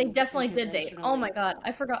objectively. They definitely did date. Oh my God,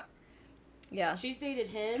 I forgot. Yeah, she's dated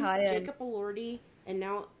him, Kaya Jacob Elordi, and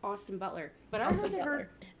now Austin Butler. But I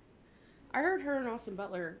heard her and Austin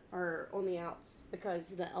Butler are on the outs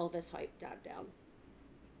because the Elvis hype died down.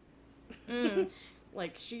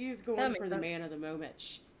 Like, she's going for the man of the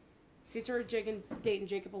moment. She started dating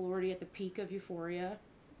Jacob Elordi at the peak of Euphoria.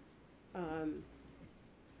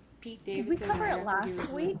 Pete Davidson. Did we cover it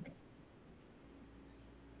last week?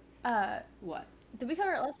 What? Did we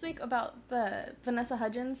cover it last week about the Vanessa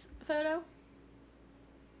Hudgens photo?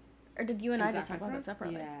 Or did you and I just talk about it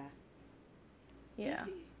separately? Yeah.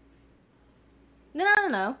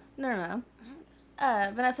 No.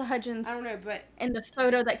 Vanessa Hudgens. I don't know, but in the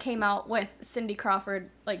photo that came out with Cindy Crawford,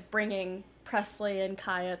 like bringing Presley and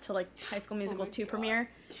Kaya to like High School Musical 2 premiere,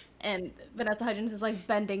 and Vanessa Hudgens is like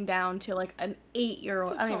bending down to like an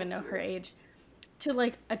 8-year-old. I don't even know her age, to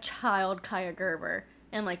like a child Kaya Gerber,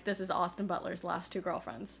 and like this is Austin Butler's last 2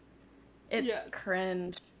 girlfriends. It's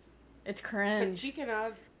cringe. It's cringe. But speaking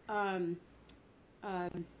of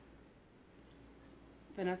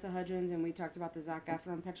Vanessa Hudgens, and we talked about the Zac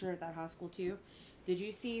Efron picture at that high school too. Did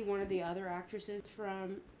you see one of the other actresses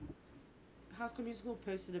from High School Musical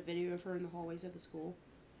posted a video of her in the hallways of the school?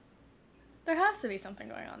 There has to be something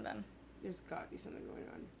going on then. There's gotta be something going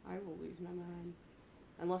on. I will lose my mind.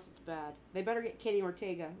 Unless it's bad. They better get Kenny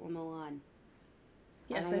Ortega on the line.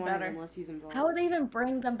 Yes, I they don't want better. it unless he's involved. How would they even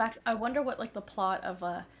bring them back? I wonder what like the plot of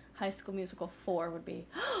High School Musical 4 would be.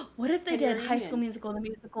 What if they did High School Musical, the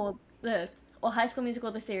musical, High School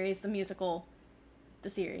Musical, the series, the musical, the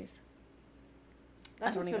series?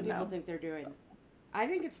 That's what some people think they're doing. I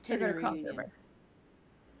think it's 10-year reunion.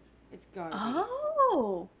 It's gotta be.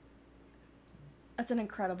 Oh! That's an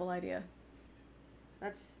incredible idea.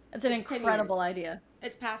 It's an incredible idea.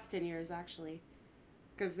 It's past 10 years, actually.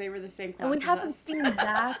 Because they were the same class and we as haven't us. seen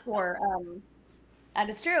Zach or... That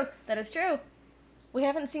is true. That is true. We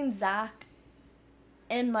haven't seen Zach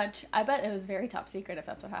in much... I bet it was very top secret if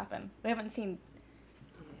that's what happened. We haven't seen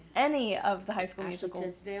any of the High School Musical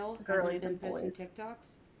Tisdale girlies hasn't been and posting boys.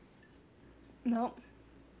 TikToks? Nope.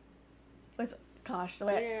 Gosh, the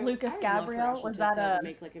way Yeah, Lucas Gabriel, was that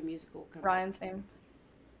make like a musical comeback. Ryan's name?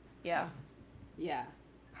 Yeah. Yeah.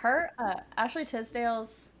 Her, Ashley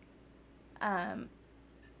Tisdale's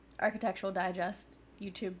Architectural Digest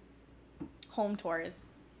YouTube home tour is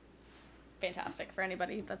fantastic for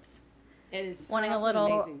anybody that's wanting a little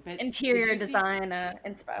amazing, interior design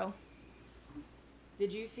inspo.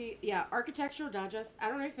 Did you see? Yeah, Architectural Digest. I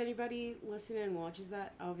don't know if anybody listening watches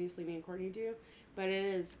that. Obviously, me and Courtney do. But it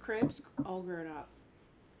is cribs all grown up.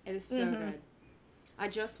 It is so good. I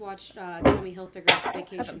just watched Tommy Hilfiger's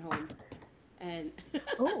Vacation Home. And...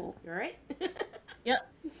 Oh. You alright?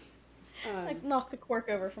 Yep. Like knock the cork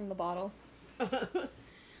over from the bottle. They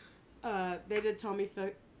did Tommy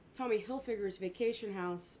Hilfiger's Vacation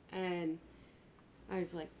House, and I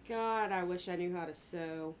was like, God, I wish I knew how to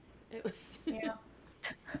sew. It was... Yeah.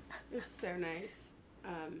 It was so nice.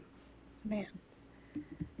 Man.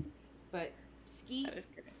 But SKETE... That is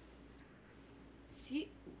great.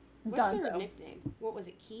 SKETE... What's their nickname? What was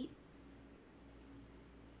it, Keat?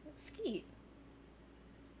 SKETE.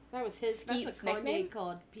 That was his... Skeet's that's what Kanye nickname?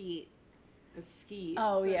 Called Pete. Was SKETE.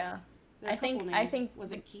 Oh, yeah. I think...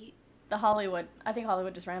 Was it Keat? I think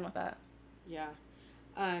Hollywood just ran with that. Yeah.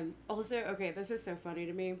 Also, okay, this is so funny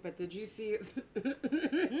to me, but did you see...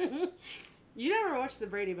 You never watched the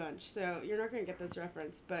Brady Bunch, so you're not going to get this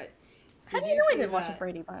reference, but... How do you know I didn't watch the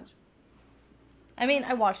Brady Bunch? I mean,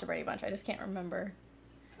 I watched the Brady Bunch, I just can't remember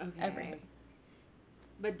everything.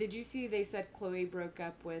 But did you see they said Chloe broke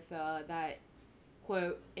up with that,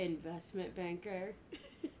 quote, investment banker,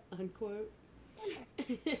 unquote?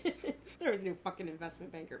 There was no fucking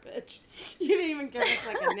investment banker, bitch. You didn't even give us,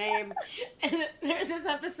 like, a name. And there's this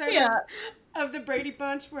episode of the Brady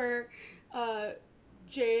Bunch where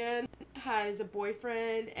Jan has a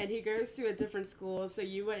boyfriend, and he goes to a different school, so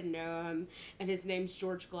you wouldn't know him, and his name's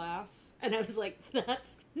George Glass. And I was like,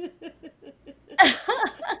 that's...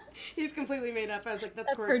 He's completely made up. I was like,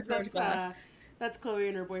 that's Chloe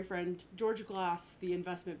and her boyfriend, George Glass, the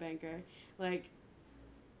investment banker. Like,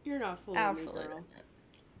 you're not fooling me, girl.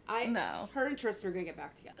 No. Her and Tristan are going to get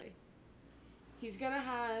back together. He's going to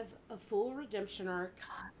have a full redemption arc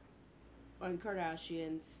on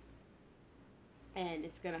Kardashians, and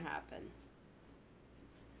it's going to happen.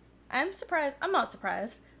 I'm surprised. I'm not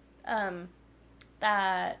surprised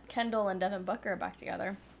that Kendall and Devin Booker are back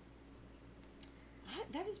together.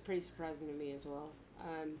 That is pretty surprising to me as well.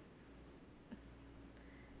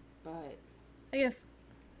 But I guess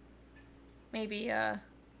maybe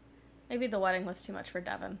the wedding was too much for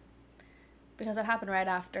Devin, because it happened right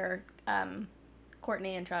after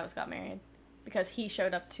Courtney and Travis got married, because he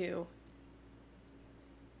showed up to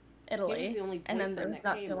Italy, he was the only and then there was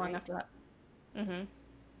not came, too long right? after that. And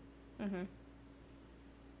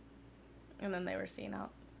then they were seen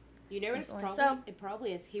out. You know what it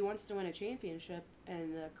probably is? He wants to win a championship,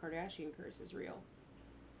 and the Kardashian curse is real.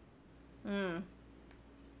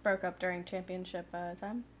 Broke up during championship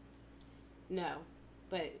time? No,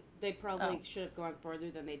 but they probably should have gone farther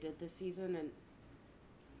than they did this season, and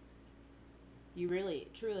you really,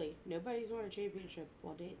 truly, nobody's won a championship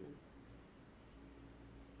while dating them.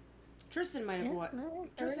 Tristan might have won.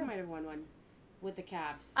 Tristan might have won one with the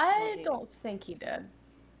Cavs. I don't think he did.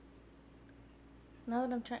 Now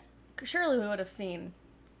that I'm trying... Surely we would have seen...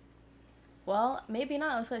 Well, maybe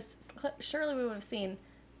not. Surely we would have seen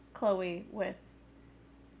Chloe with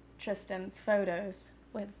Tristan photos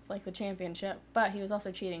with, like, the championship. But he was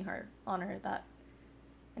also cheating on her that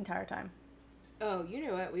entire time. Oh, you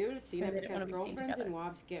know what? We would have seen it because girlfriends and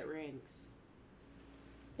wives get rings.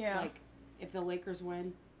 Yeah. Like, if the Lakers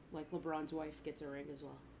win, like, LeBron's wife gets a ring as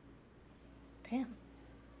well. Damn.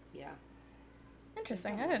 Yeah.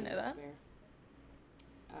 Interesting. I didn't know that.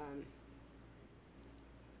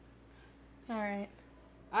 All right.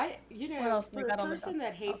 For a person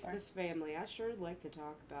that hates this family, I sure would like to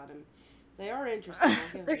talk about him. They are interesting, I'll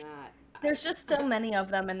give them there's that. there's just so many of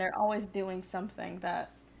them, and they're always doing something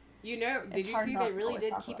that You know, did it's you hard see they not to really always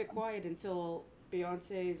did talk keep about it quiet until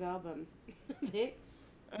Beyonce's album? they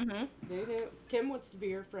them. Mm-hmm. they do. Kim wants to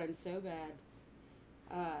be her friend so bad.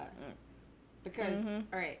 Uh, because Mm-hmm.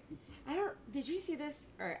 all right, I don't. Did you see this?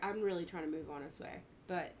 All right, I'm really trying to move on this way,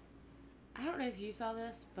 but I don't know if you saw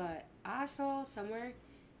this, but I saw somewhere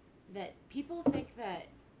that people think that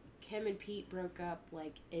Kim and Pete broke up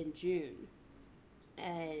like in June,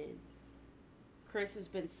 and Chris has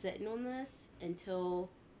been sitting on this until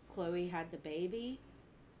Chloe had the baby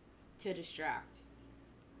to distract.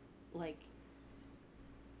 Like,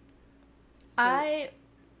 so, I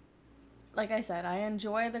like I said, I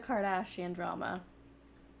enjoy the Kardashian drama,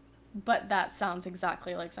 but that sounds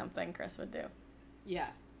exactly like something Chris would do. yeah.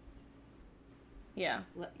 Yeah,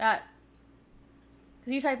 Le- that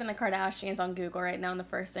because you type in the Kardashians on Google right now, and the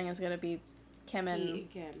first thing is going to be Kim Pete and and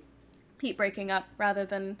Kim. Pete breaking up, rather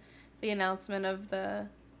than the announcement of the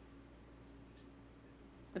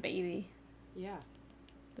baby, Yeah.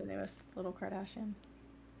 the newest little Kardashian,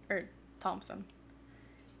 or Thompson,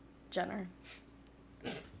 Jenner,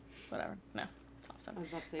 whatever. No, Thompson. I was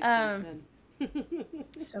about to say Um, Simpson.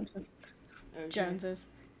 Simpson. OJ. Joneses.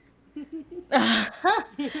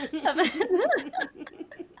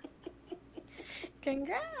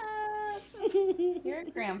 Congrats! You're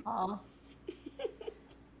a grandpa.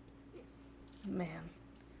 Man.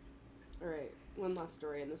 All right, one last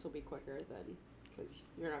story, and this will be quicker than because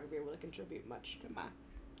you're not gonna be able to contribute much to my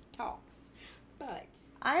talks. But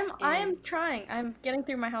I'm trying. I'm getting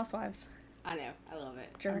through my housewives I know, I love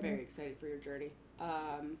it. journey. I'm very excited for your journey.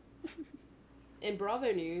 In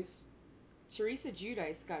Bravo news, Teresa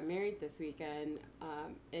Giudice got married this weekend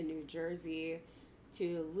in New Jersey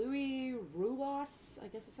to Louis Roulas. I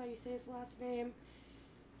guess that's how you say his last name.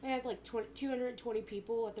 They had like 220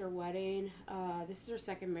 people at their wedding. This is her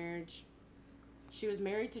second marriage. She was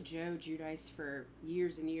married to Joe Giudice for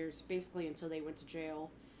years and years, basically until they went to jail.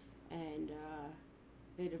 And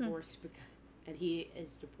they divorced because, and he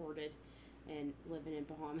is deported and living in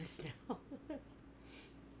Bahamas now.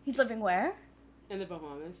 He's living where? In the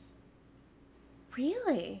Bahamas.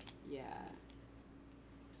 Really? Yeah.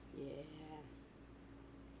 Yeah.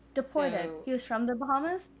 Deported. So- He was from the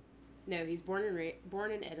Bahamas? No, he's born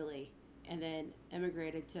in Italy and then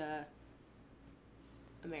immigrated to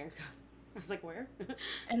America. I was like, where?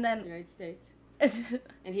 And then United States.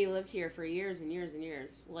 And he lived here for years and years and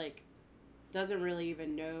years. Like, doesn't really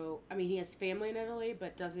even know. I mean, he has family in Italy,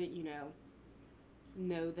 but doesn't,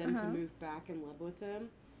 know them to move back and live with him.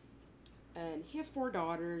 And he has 4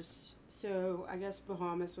 daughters. So I guess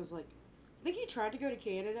Bahamas was like, I think he tried to go to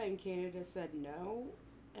Canada, and Canada said no.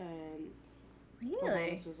 And Really?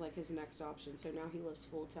 Bahamas was like his next option. So now he lives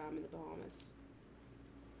full time in the Bahamas.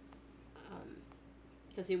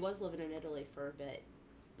 Because he was living in Italy for a bit,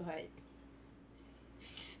 but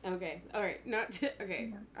okay, all right,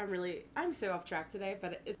 okay. Yeah. I'm so off track today,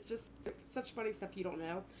 but it's just such funny stuff you don't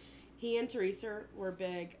know. He and Teresa were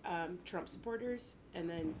big Trump supporters, and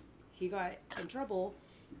then he got in trouble,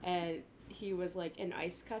 and he was like in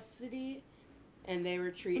ICE custody, and they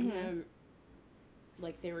were treating him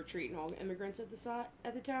like they were treating all immigrants at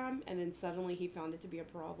the time, and then suddenly he found it to be a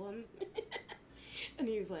problem, and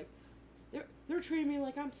he was like, they're treating me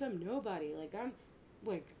like I'm some nobody, like I'm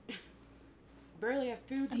like barely have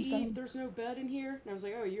food to eat. There's no bed in here, and I was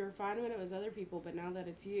like, oh, you were fine when it was other people, but now that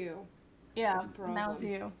it's you, Yeah, it's a problem. now it's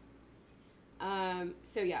you.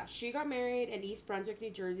 So yeah, she got married in East Brunswick,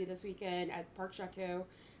 New Jersey this weekend at Park Chateau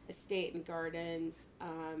Estate and Gardens.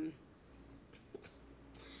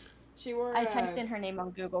 She wore. I typed in her name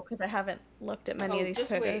on Google because I haven't looked at many of these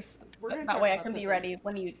just photos. We're gonna That talk way I about can be something. ready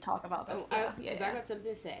when you talk about this. Because I got something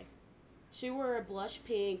to say. She wore a blush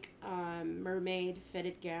pink mermaid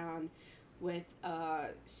fitted gown with a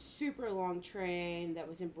super long train that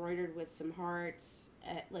was embroidered with some hearts,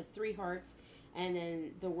 like 3 hearts, and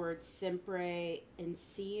then the word sempre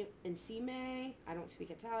insieme. I don't speak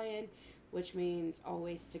Italian, which means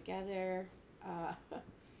always together.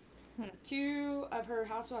 2 of her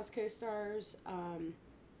Housewives co-stars,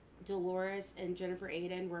 Dolores and Jennifer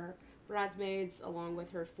Aiden, were bridesmaids along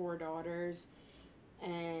with her 4 daughters.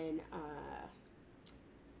 And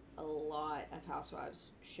a lot of housewives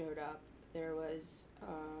showed up. There was,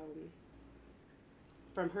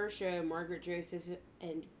 from her show, Margaret Joseph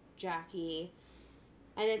and Jackie.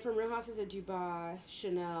 And then from Real Houses of Dubai,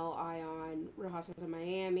 Chanel, Ion, Real Houses of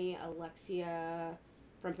Miami, Alexia.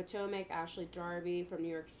 From Potomac, Ashley Darby. From New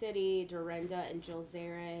York City, Dorinda and Jill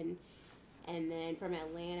Zarin. And then from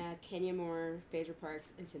Atlanta, Kenya Moore, Phaedra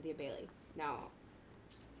Parks, and Cynthia Bailey. Now,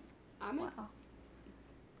 I'm Wow.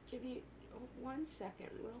 1 second,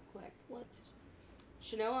 real quick. Let's.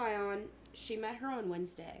 Chanel Ion, she met her on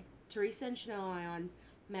Wednesday. Teresa and Chanel Ion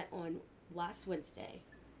met on last Wednesday.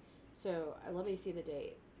 So let me see the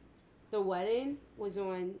date. The wedding was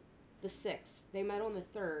on the 6th. They met on the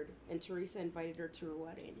 3rd, and Teresa invited her to her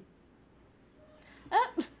wedding.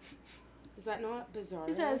 Is that not bizarre?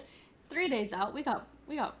 She says 3 days out. We got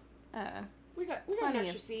an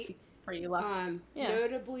extra seat for you left.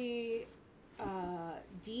 Notably,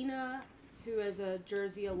 Dina, who is a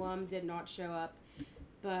Jersey alum, did not show up,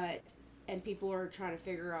 and people are trying to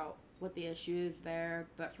figure out what the issue is there.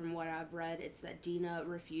 But from what I've read, it's that Dina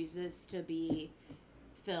refuses to be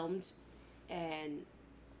filmed, and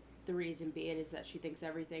the reason being is that she thinks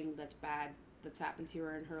everything that's bad that's happened to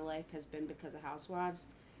her in her life has been because of housewives,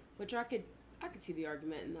 which I could see the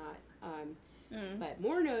argument in that. But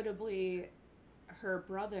more notably, her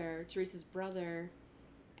brother, Teresa's brother,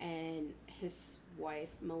 and his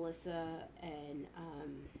wife, Melissa, and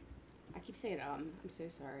I keep saying I'm so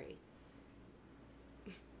sorry.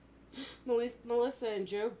 Melissa and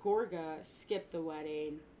Joe Gorga skipped the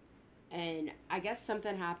wedding, and I guess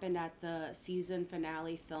something happened at the season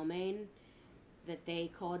finale filming that they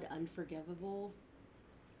called unforgivable,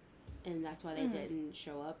 and that's why they didn't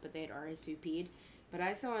show up, but they had RSVP'd. But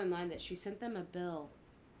I saw online that she sent them a bill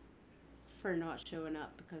for not showing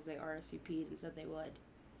up because they RSVP'd and said they would.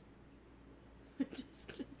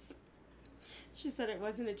 She said it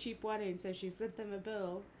wasn't a cheap wedding, so she sent them a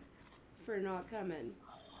bill for not coming.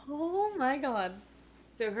 Oh my god.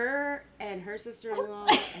 So her and her sister-in-law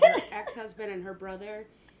and her ex-husband and her brother,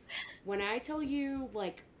 when I tell you,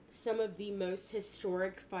 like, some of the most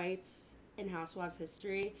historic fights in Housewives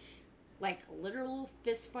history, like literal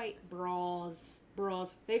fist fight brawls,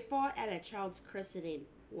 they fought at a child's christening.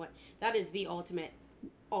 That is the ultimate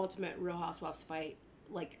Real Housewives fight,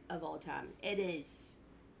 like, of all time. It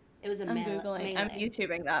was a I'm Googling. I'm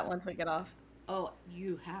YouTubing that once we get off. Oh,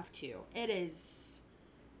 you have to. It is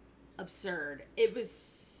absurd.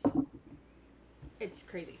 It's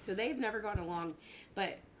crazy. So they've never gotten along,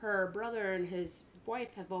 but her brother and his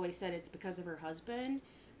wife have always said it's because of her husband.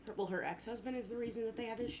 Her ex-husband is the reason that they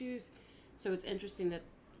had issues. So it's interesting that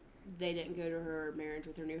they didn't go to her marriage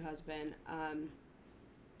with her new husband.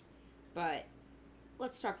 But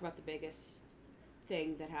let's talk about the biggest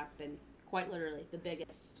thing that happened. Quite literally, the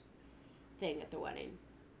biggest thing at the wedding.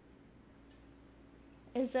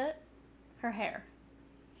 Is it her hair?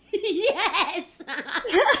 Yes!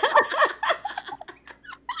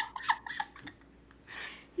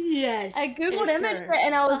 Yes. I googled image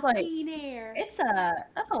and I was like, hair. that's a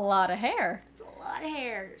lot of hair. It's a lot of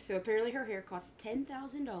hair. So apparently her hair costs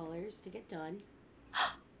 $10,000 to get done.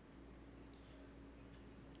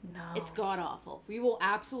 No. It's god awful. We will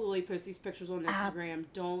absolutely post these pictures on Instagram.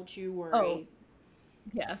 Don't you worry. Oh.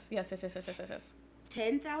 Yes.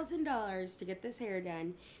 $10,000 to get this hair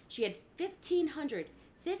done. She had 1,500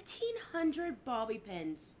 bobby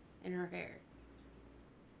pins in her hair.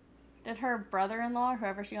 Did her brother-in-law,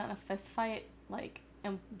 whoever she got in a fist fight, like,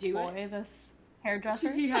 employ this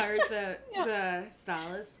hairdresser? He hired the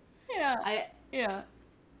stylist. Yeah.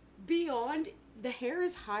 Beyond, the hair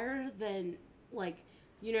is higher than, like,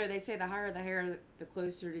 you know, they say the higher the hair, the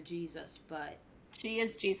closer to Jesus, but... She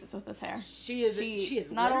is Jesus with this hair. She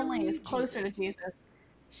is not only is closer to Jesus,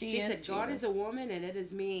 she said, Jesus. God is a woman and it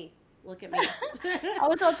is me. Look at me. I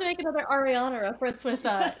was about to make another Ariana reference with,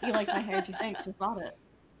 you like my hair, do you think? She's bought it.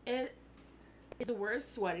 It is the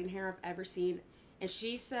worst wedding hair I've ever seen, and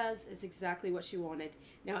she says it's exactly what she wanted.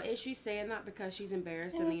 Now, is she saying that because she's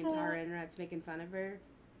embarrassed and the entire internet's making fun of her?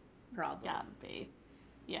 Probably. Gotta be.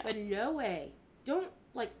 Yes. But no way.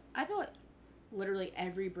 I thought literally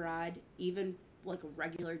every bride, even, like,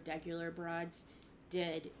 regular, degular brides,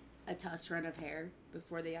 did a test run of hair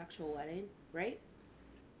before the actual wedding, right?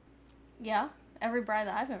 Yeah, every bride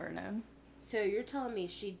that I've ever known. So you're telling me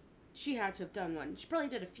she had to have done one. She probably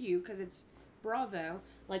did a few because it's Bravo.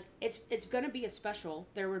 Like, it's going to be a special.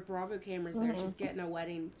 There were Bravo cameras there. She's getting a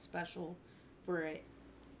wedding special for it.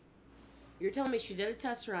 You're telling me she did a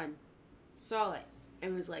test run, saw it,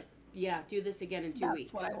 and was like, yeah, do this again in 2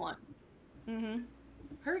 weeks. That's what I want. Mm-hmm.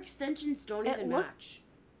 Her extensions don't even match.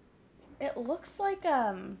 It looks like,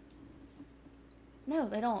 no,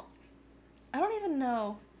 they don't. I don't even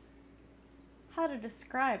know how to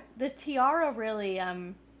describe. The tiara really,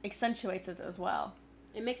 accentuates it as well.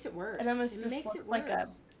 It makes it worse. It almost just looks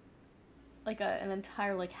like an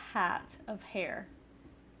entire, like, hat of hair.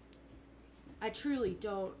 I truly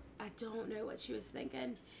don't know what she was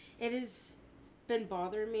thinking. It has been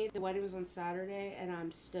bothering me. The wedding was on Saturday, and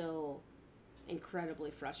I'm still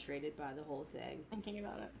incredibly frustrated by the whole thing. Thinking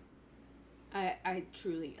about it. I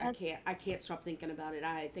truly, I can't stop thinking about it.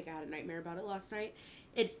 I think I had a nightmare about it last night.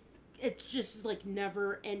 It's just like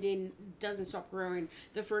never ending, doesn't stop growing.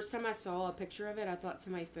 The first time I saw a picture of it, I thought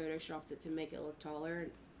somebody photoshopped it to make it look taller.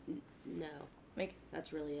 No,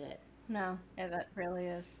 that's really it. No, yeah, that really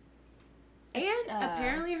is. And It's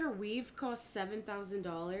apparently her weave costs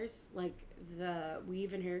 $7,000, like the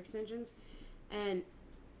weave and hair extensions. And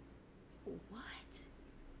what?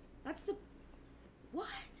 That's the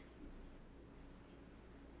what?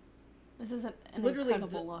 This is an Literally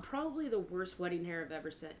incredible look. probably the worst wedding hair I've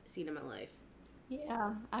ever seen in my life.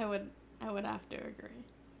 Yeah, I would have to agree.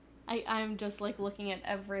 I'm just like looking at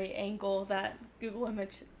every angle that Google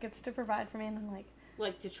Image gets to provide for me, and I'm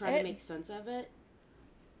like to try to make sense of it.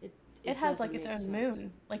 It has like its own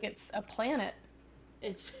moon, like it's a planet.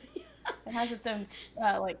 It's it has its own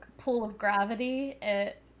like pool of gravity.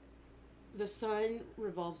 The sun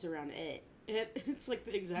revolves around it. It's like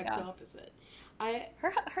the exact opposite.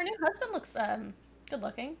 Her new husband looks good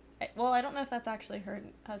looking. Well, I don't know if that's actually her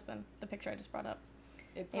husband. The picture I just brought up.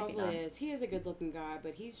 It probably is. He is a good looking guy,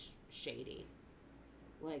 but he's shady.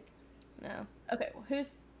 Like. No. Okay. Well,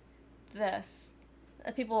 who's this?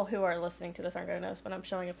 People who are listening to this aren't going to know this, but I'm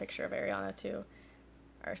showing a picture of Ariana to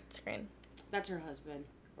our screen. That's her husband.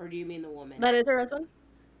 Or do you mean the woman? That is her husband?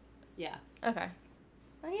 Yeah. Okay.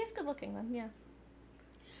 Well, he is good looking then, yeah.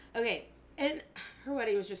 Okay. And her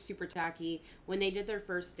wedding was just super tacky. When they did their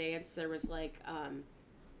first dance, there was like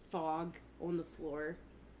fog on the floor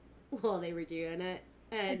while they were doing it.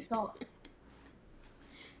 And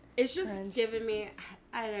it's just Cringe. giving me,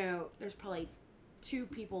 I don't know, there's probably 2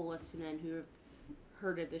 people listening who have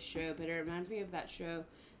heard of this show, but it reminds me of that show,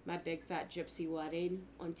 My Big Fat Gypsy Wedding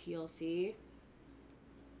on TLC.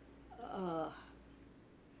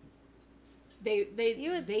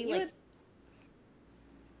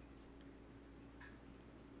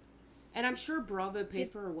 And I'm sure Bravo paid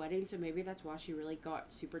for her wedding, so maybe that's why she really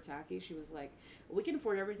got super tacky. She was like, we can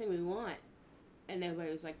afford everything we want. And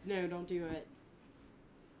everybody was like, no, don't do it.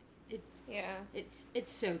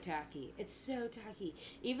 It's so tacky. It's so tacky.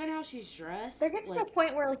 Even how she's dressed. There gets to a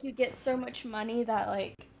point where like you get so much money that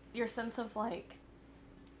like your sense of like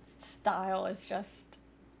style is just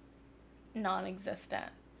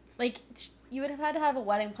non-existent. Like you would have had to have a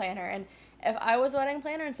wedding planner, and if I was a wedding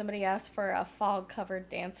planner and somebody asked for a fog-covered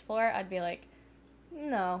dance floor, I'd be like,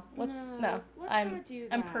 no, let's not do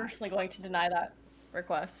that. I'm personally going to deny that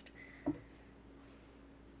request.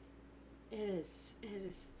 It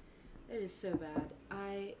is so bad.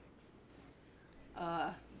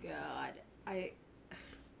 God.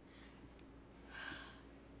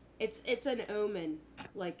 It's an omen,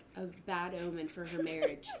 like a bad omen for her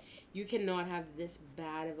marriage. You cannot have this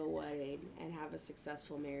bad of a wedding and have a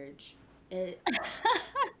successful marriage.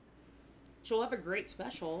 She'll have a great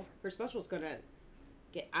special. Her special's gonna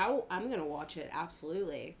get out. I'm gonna watch it,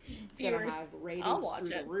 absolutely. It's gonna have ratings through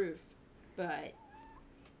the roof. But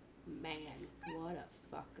man, what a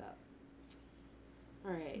fuck up.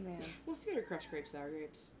 Alright. Let's go to Crush Grapes, Sour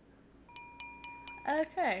Grapes.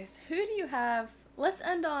 Okay, so who do you have? Let's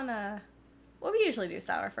end on what we usually do,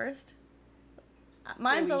 sour first.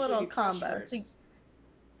 Mine's a little combo. So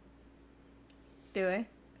do we?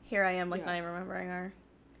 Here I am, like not even remembering our.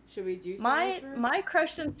 Should we do sour first? My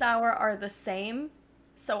crushed and sour are the same,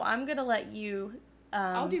 so I'm gonna let you.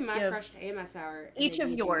 I'll do my crushed and my sour. Each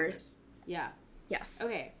of yours. Yeah. Yes.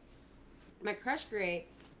 Okay. My crushed grape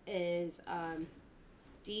is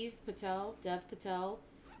Dev Patel,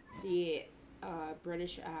 the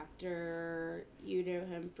British actor. You know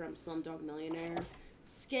him from Slumdog Millionaire.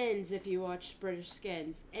 Skins, if you watch British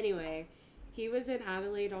Skins. Anyway, he was in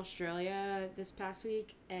Adelaide, Australia this past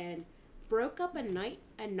week and broke up a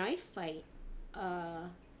knife fight.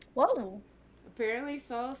 Whoa. Apparently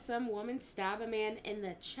saw some woman stab a man in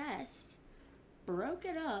the chest, broke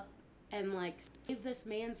it up, and like saved this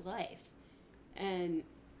man's life. And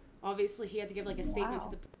obviously he had to give like a statement to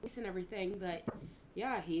the police and everything, but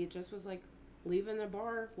yeah, he just was like leaving the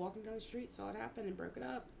bar, walking down the street, saw it happen and broke it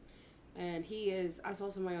up. And I saw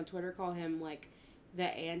somebody on Twitter call him like the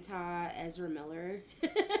anti-Ezra Miller.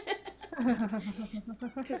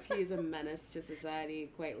 Because he's a menace to society,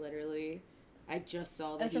 quite literally. I just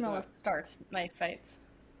saw that Ezra Miller starts knife fights.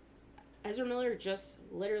 Ezra Miller just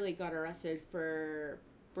literally got arrested for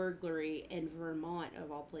burglary in Vermont,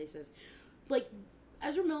 of all places. Like,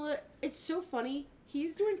 Ezra Miller, it's so funny.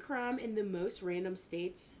 He's doing crime in the most random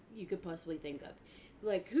states you could possibly think of.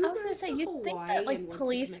 Like, who I was gonna say, you'd think that like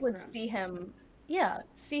police would see him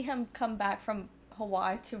come back from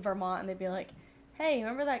Hawaii to Vermont, and they'd be like, "Hey,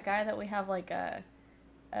 remember that guy that we have like a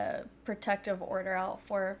protective order out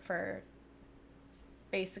for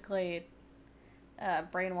basically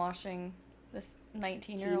brainwashing this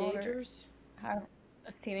 19-year-old Teenagers. Or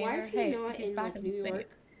this teenager. Why is he hey, not he's in back like in New the state. York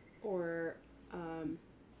or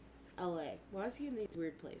LA? Why is he in these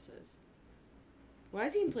weird places? Why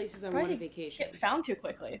is he in places I want on vacation? Get found too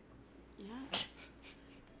quickly. Yeah.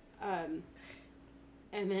 And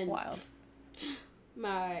then wild.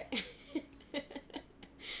 My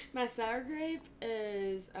my sour grape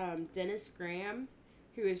is Dennis Graham,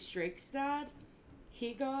 who is Drake's dad.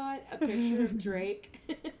 He got a picture of Drake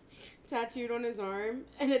tattooed on his arm,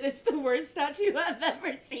 and it is the worst tattoo I've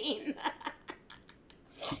ever seen.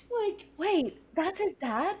 Like, wait, that's his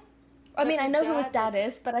dad? I mean, I know who his dad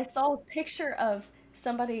is, but I saw a picture of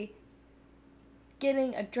somebody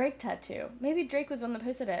getting a Drake tattoo. Maybe Drake was the one that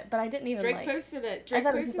posted it, but I didn't even Drake posted it. Drake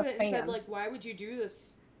posted it and said, like, why would you do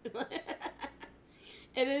this?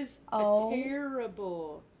 It is a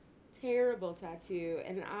terrible, terrible tattoo.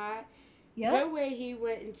 And no way he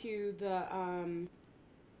went into the,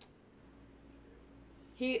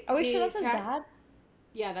 Are we sure that's his dad?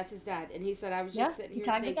 Yeah, that's his dad. And he said, I was just sitting here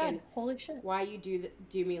thinking, holy shit, why you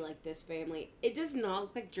do me like this, family? It does not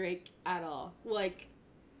look like Drake at all. Like,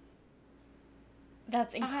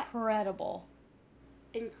 that's incredible.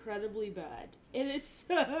 Incredibly bad. It is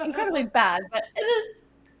so... incredibly bad, but it is...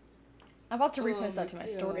 I'm about to repost that to my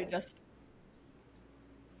story just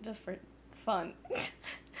for fun.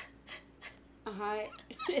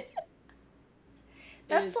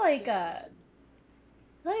 That's like not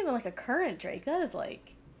even like a current Drake. That is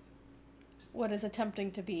like what is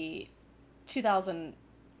attempting to be 2009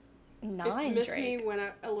 Drake. It's me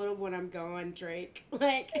a little when I'm gone, Drake.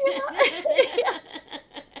 Like, yeah.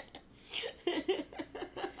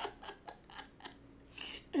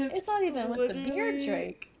 It's not even with the beard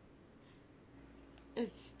Drake.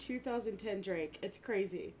 It's 2010 Drake. It's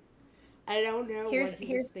crazy. I don't know what he was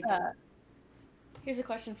thinking. Here's a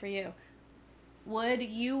question for you. Would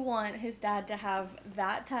you want his dad to have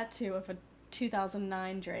that tattoo of a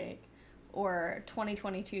 2009 Drake or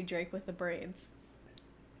 2022 Drake with the braids?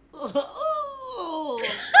 Oh,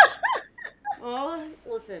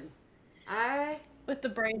 listen. With the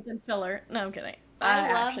braids and filler. No, I'm kidding.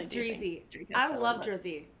 I love Drizzy. I love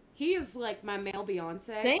Drizzy. He is like my male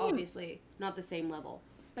Beyonce. Same. Obviously, not the same level.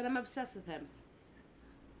 But I'm obsessed with him.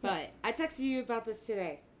 But I texted you about this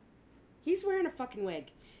today. He's wearing a fucking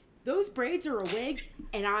wig. Those braids are a wig,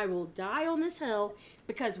 and I will die on this hill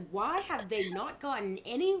because why have they not gotten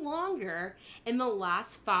any longer in the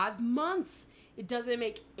last 5 months? It doesn't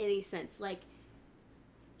make any sense. Like,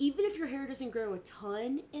 even if your hair doesn't grow a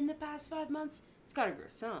ton in the past 5 months, it's got to grow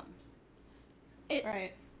some.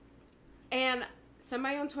 Right. And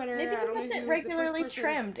somebody on Twitter, maybe I don't know who it regularly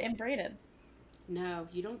trimmed and braided. No,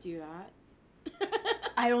 you don't do that.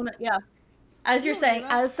 I don't know. Yeah. As you're saying,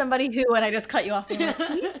 as somebody who, and I just cut you off.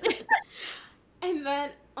 And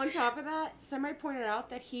then on top of that, somebody pointed out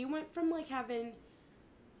that he went from like having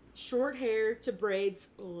short hair to braids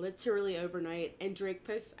literally overnight, and Drake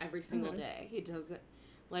posts every single day. He doesn't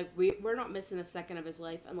we're not missing a second of his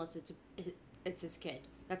life unless it's his kid.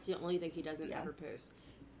 That's the only thing he doesn't ever post.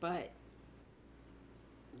 But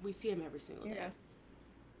we see him every single day.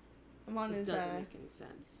 I'm on his. It doesn't make any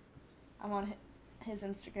sense. I'm on his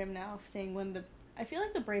Instagram now, seeing when I feel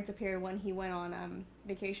like the braids appeared when he went on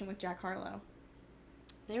vacation with Jack Harlow.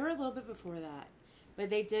 They were a little bit before that, but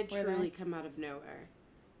they did truly come out of nowhere.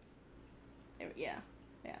 Yeah,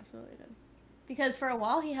 absolutely did. Because for a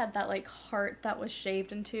while he had that like heart that was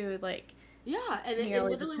shaved into like and it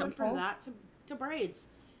literally went from that to braids,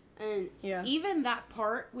 and even that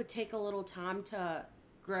part would take a little time to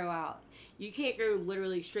grow out. You can't go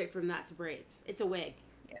literally straight from that to braids. It's a wig.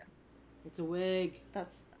 Yeah, it's a wig.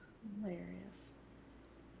 That's hilarious.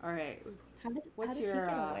 All right, what's your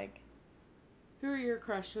wig? Who are your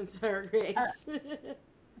crush on sour grapes?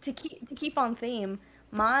 To keep on theme,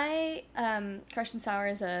 my crush and sour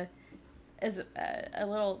is a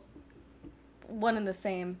little one and the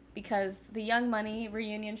same, because the Young Money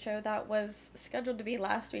reunion show that was scheduled to be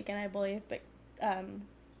last weekend, I believe, but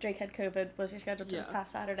Drake had COVID, was rescheduled to this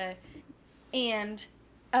past Saturday. And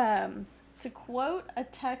to quote a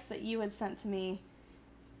text that you had sent to me,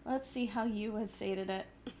 let's see how you had stated it,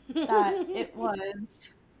 that it was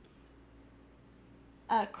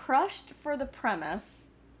crushed for the premise,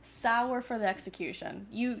 sour for the execution.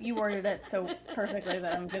 You worded it so perfectly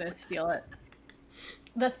that I'm going to steal it.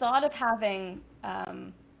 The thought of having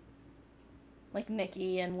like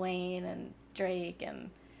Nicki and Wayne and Drake and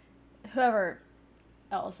whoever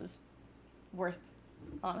else is worth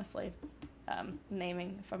honestly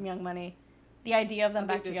naming from Young Money, the idea of them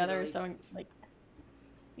back together is so like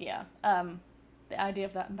the idea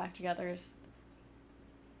of them back together is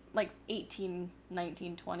like 18,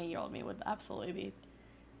 19, 20-year-old me would absolutely be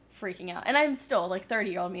freaking out. And I'm still, like,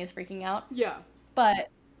 30-year-old me is freaking out. Yeah. But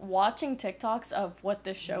watching TikToks of what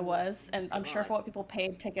this show was, and I'm sure God. for what people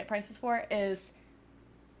paid ticket prices for, is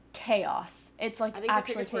chaos. It's, like, I think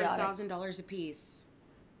actually the tickets chaotic. were $1,000 a piece.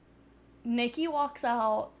 Nikki walks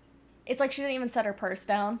out. It's like she didn't even set her purse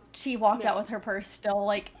down. She walked out with her purse still,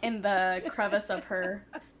 like, in the crevice of her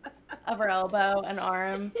elbow and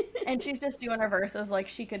arm. And she's just doing her verses like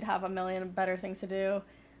she could have a million better things to do.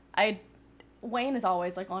 Wayne is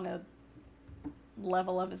always, like, on a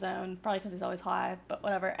level of his own, probably because he's always high, but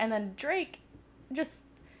whatever. And then Drake just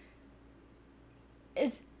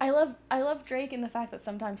is, I love Drake in the fact that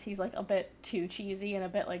sometimes he's, like, a bit too cheesy and a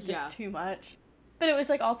bit, like, just too much. But it was,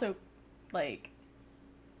 like, also, like,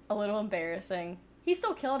 a little embarrassing. He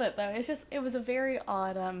still killed it, though. It was a very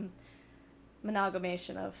odd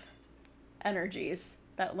amalgamation of energies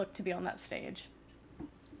that looked to be on that stage.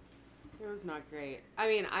 It was not great. I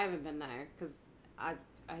mean, I haven't been there because I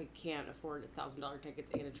can't afford $1,000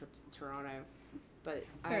 tickets and a trip to Toronto, but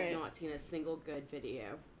I have not seen a single good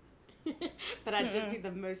video. But I did see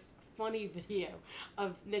the most funny video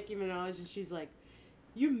of Nicki Minaj, and she's like,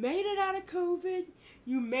 "You made it out of COVID.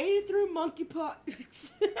 You made it through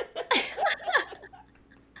monkeypox."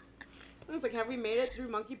 I was like, "Have we made it through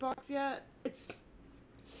monkeypox yet?"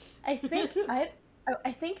 I think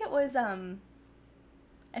it was a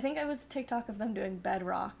TikTok of them doing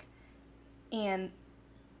Bedrock, and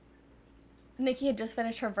Nikki had just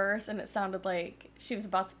finished her verse, and it sounded like she was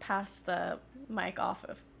about to pass the mic off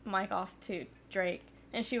to Drake,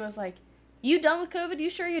 and she was like, "You done with COVID? You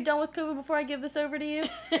sure you're done with COVID before I give this over to you?"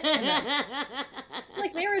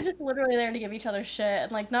 Like, they were just literally there to give each other shit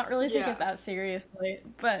and, like, not really take it that seriously,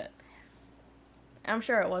 but I'm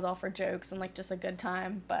sure it was all for jokes and, like, just a good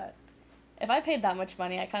time. But if I paid that much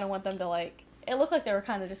money, I kind of want them to, like, it looked like they were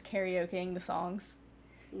kind of just karaokeing the songs.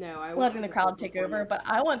 No, I letting the crowd take over, but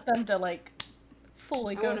I want them to, like,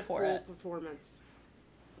 fully go for it. I want a full performance.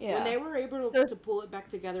 Yeah. When they were able to pull it back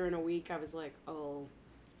together in a week, I was like, oh,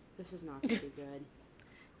 this is not going to be good.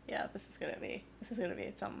 Yeah, this is going to be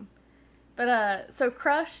something. But, so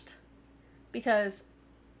Crushed, because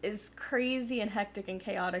as crazy and hectic and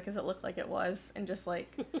chaotic as it looked like it was, and just,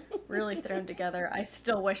 like, really thrown together, I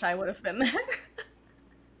still wish I would have been there.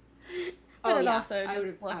 Oh, yeah, also I would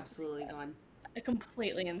have absolutely gone. A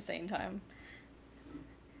completely insane time.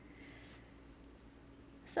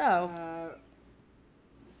 So.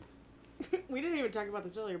 We didn't even talk about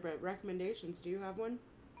this earlier, but recommendations. Do you have one?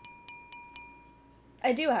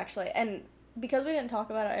 I do, actually. And because we didn't talk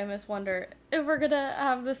about it, I almost wonder if we're going to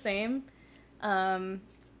have the same.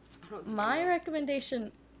 My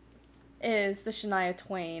recommendation is the Shania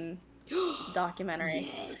Twain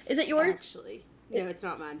documentary. Yes, is it yours? Actually. No, it's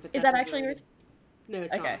not mine. But is that actually yours? No,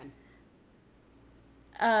 it's not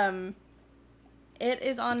mine. It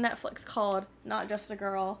is on Netflix called Not Just a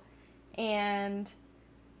Girl, and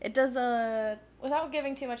it does without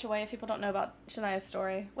giving too much away if people don't know about Shania's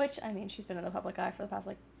story, which, I mean, she's been in the public eye for the past,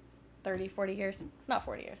 like, 30, 40 years. Not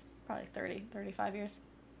 40 years. Probably 30, 35 years.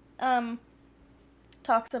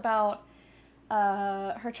 Talks about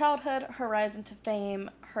her childhood, her rise into fame,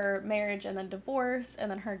 her marriage and then divorce,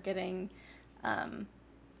 and then her getting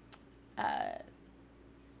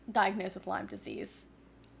diagnosed with Lyme disease,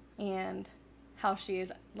 and how she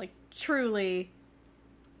is, like, truly,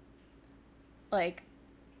 like,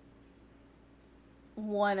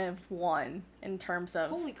 one of one in terms of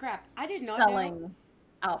holy crap, I did not selling know.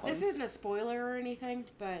 Albums. This isn't a spoiler or anything,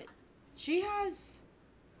 but she has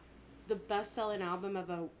the best-selling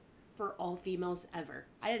album for all females ever.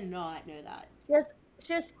 I did not know that.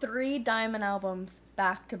 She has 3 diamond albums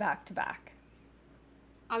back to back to back.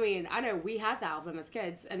 I mean, I know we had the album as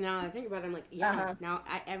kids, and now I think about it, I'm like, yeah, now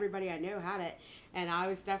everybody I know had it, and I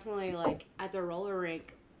was definitely, like, at the roller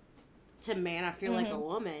rink to Man, I Feel Like a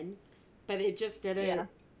Woman, but it just didn't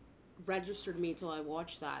register to me until I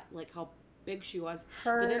watched that, like, how big she was.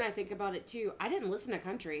 But then I think about it, too. I didn't listen to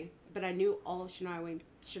country, but I knew all of Shania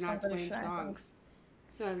Twain's songs.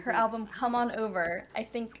 So I was her album, Come On Over, I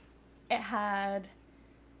think it had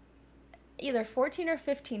either 14 or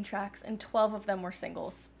 15 tracks, and 12 of them were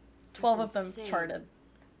singles. 12 of them charted.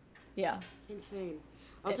 Yeah. Insane.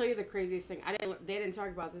 I'll tell you the craziest thing. They didn't talk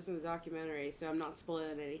about this in the documentary, so I'm not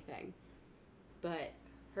spoiling anything. But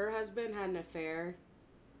her husband had an affair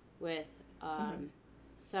with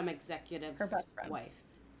some executive's wife.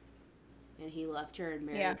 And he left her and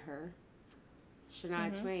married her.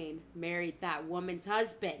 Shania Twain married that woman's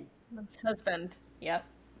husband. Yep.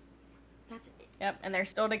 That's it. Yep, and they're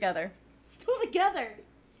still together. He's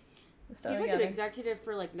like an executive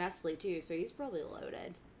for, like, Nestle, too, so he's probably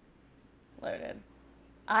loaded. Loaded.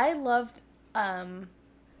 I loved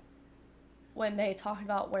when they talked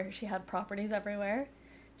about where she had properties everywhere.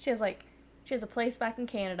 She has a place back in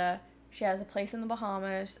Canada. She has a place in the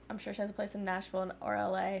Bahamas. I'm sure she has a place in Nashville or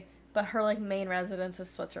LA. But her like main residence is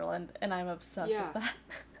Switzerland, and I'm obsessed with that.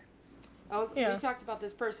 We talked about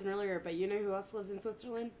this person earlier, but you know who else lives in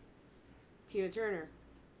Switzerland? Tina Turner.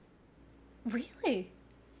 Really?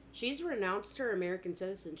 She's renounced her American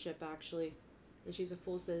citizenship, actually. And she's a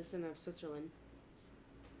full citizen of Switzerland.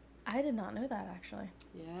 I did not know that, actually.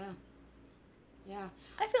 Yeah. Yeah.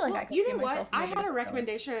 I feel like I could see myself. I had a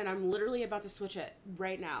recommendation, and I'm literally about to switch it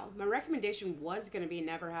right now. My recommendation was going to be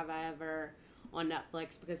Never Have I Ever on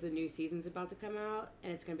Netflix because the new season's about to come out,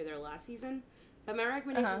 and it's going to be their last season. But my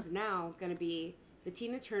recommendation's now going to be the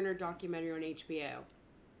Tina Turner documentary on HBO.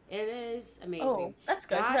 It is amazing. Oh, that's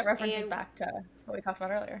good, because that references back to what we talked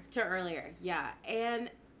about earlier. Yeah. And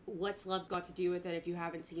What's Love Got to Do with It? If you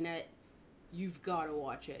haven't seen it, you've got to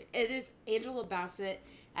watch it. It is Angela Bassett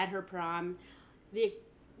at her prime.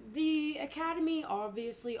 The Academy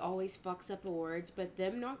obviously always fucks up awards, but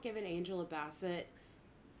them not giving Angela Bassett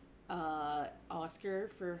Oscar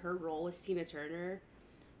for her role as Tina Turner.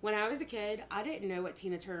 When I was a kid, I didn't know what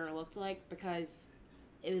Tina Turner looked like because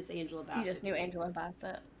it was Angela Bassett. You just knew Angela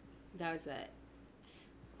Bassett. That was it.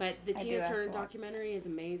 But the Tina Turner documentary is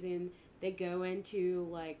amazing. They go into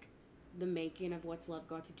like the making of What's Love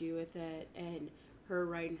Got to Do with It, and her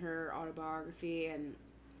writing her autobiography and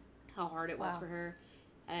how hard it was for her.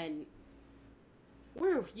 And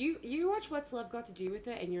woo, you watch What's Love Got to Do with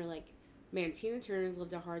It, and you're like, man, Tina Turner's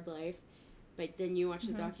lived a hard life. But then you watch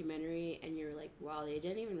the documentary, and you're like, wow, they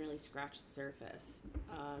didn't even really scratch the surface.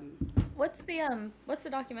 What's the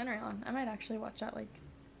documentary on? I might actually watch that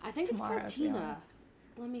I think it's called Tina.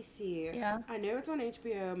 Let me see. Yeah. I know it's on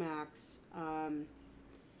HBO Max. And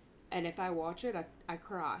if I watch it, I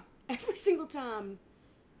cry every single time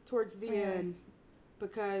towards the end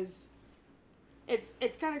because it's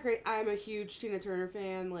kind of great. I'm a huge Tina Turner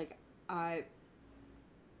fan.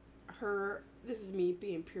 This is me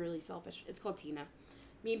being purely selfish. It's called Tina.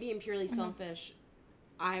 Me being purely selfish.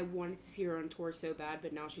 I wanted to see her on tour so bad,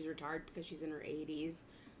 but now she's retired because she's in her 80s.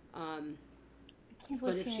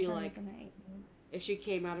 But if she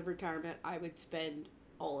came out of retirement, I would spend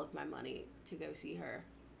all of my money to go see her.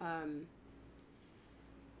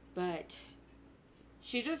 But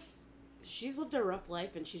she's lived a rough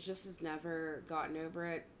life, and she just has never gotten over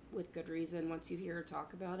it with good reason once you hear her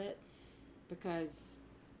talk about it, because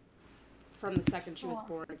from the second she was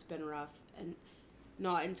born, it's been rough, and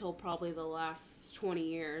not until probably the last 20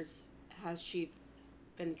 years has she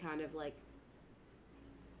been kind of like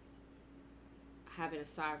having a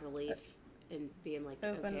sigh of relief and being like,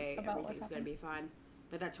 okay, everything's going to be fine.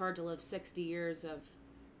 But that's hard to live 60 years of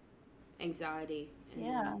anxiety and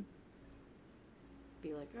then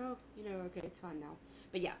be like, oh, okay, it's fine now.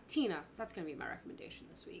 But yeah, Tina, that's going to be my recommendation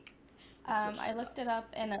this week. I looked it up,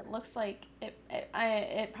 and it looks like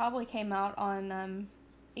it probably came out on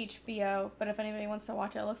HBO, but if anybody wants to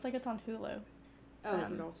watch it, it looks like it's on Hulu. Oh,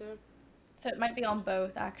 is it also? So it might be on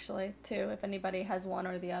both, actually, too, if anybody has one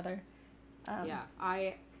or the other. Yeah,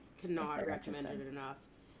 I cannot recommend it enough.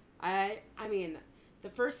 I mean, the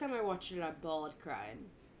first time I watched it, I bawled crying.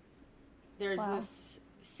 There's this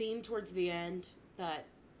scene towards the end that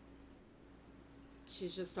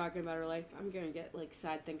she's just talking about her life. I'm going to get,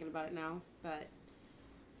 sad thinking about it now. But,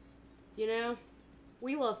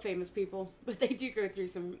 we love famous people, but they do go through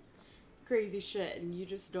some crazy shit, and you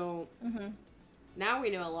just don't. Mm-hmm. Now we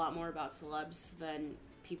know a lot more about celebs than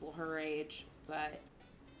people her age, but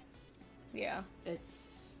yeah,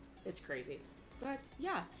 it's crazy. But,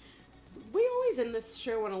 yeah, we always end this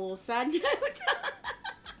show on a little sad note.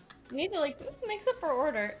 We need to, mix up our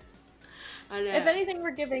order. I know. If anything,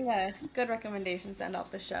 we're giving good recommendations to end off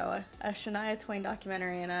the show. A Shania Twain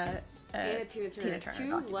documentary and a Tina Turner.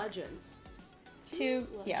 Two legends. Two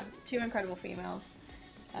incredible females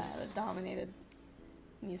that dominated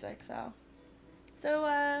music. So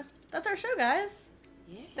that's our show, guys.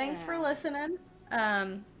 Yeah. Thanks for listening.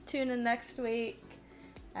 Tune in next week,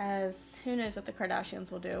 as who knows what the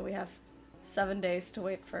Kardashians will do. We have 7 days to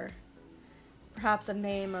wait for perhaps a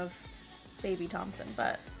name of Baby Thompson,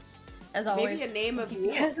 but as always, maybe a name of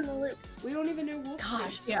Wolf. You guys in the loop. We don't even know Wolf's name.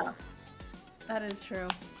 Gosh, yeah, that is true.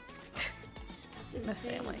 That's insane. Miss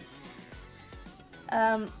family.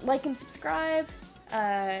 Like and subscribe.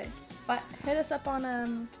 But hit us up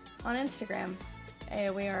on Instagram.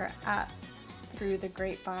 We are at Through the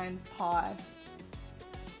Grapevine Pod.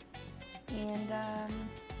 And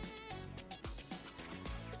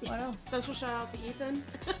what else? Special shout out to Ethan,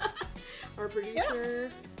 our producer.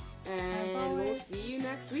 And we'll see you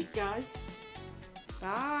next week, guys.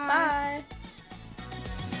 Bye. Bye.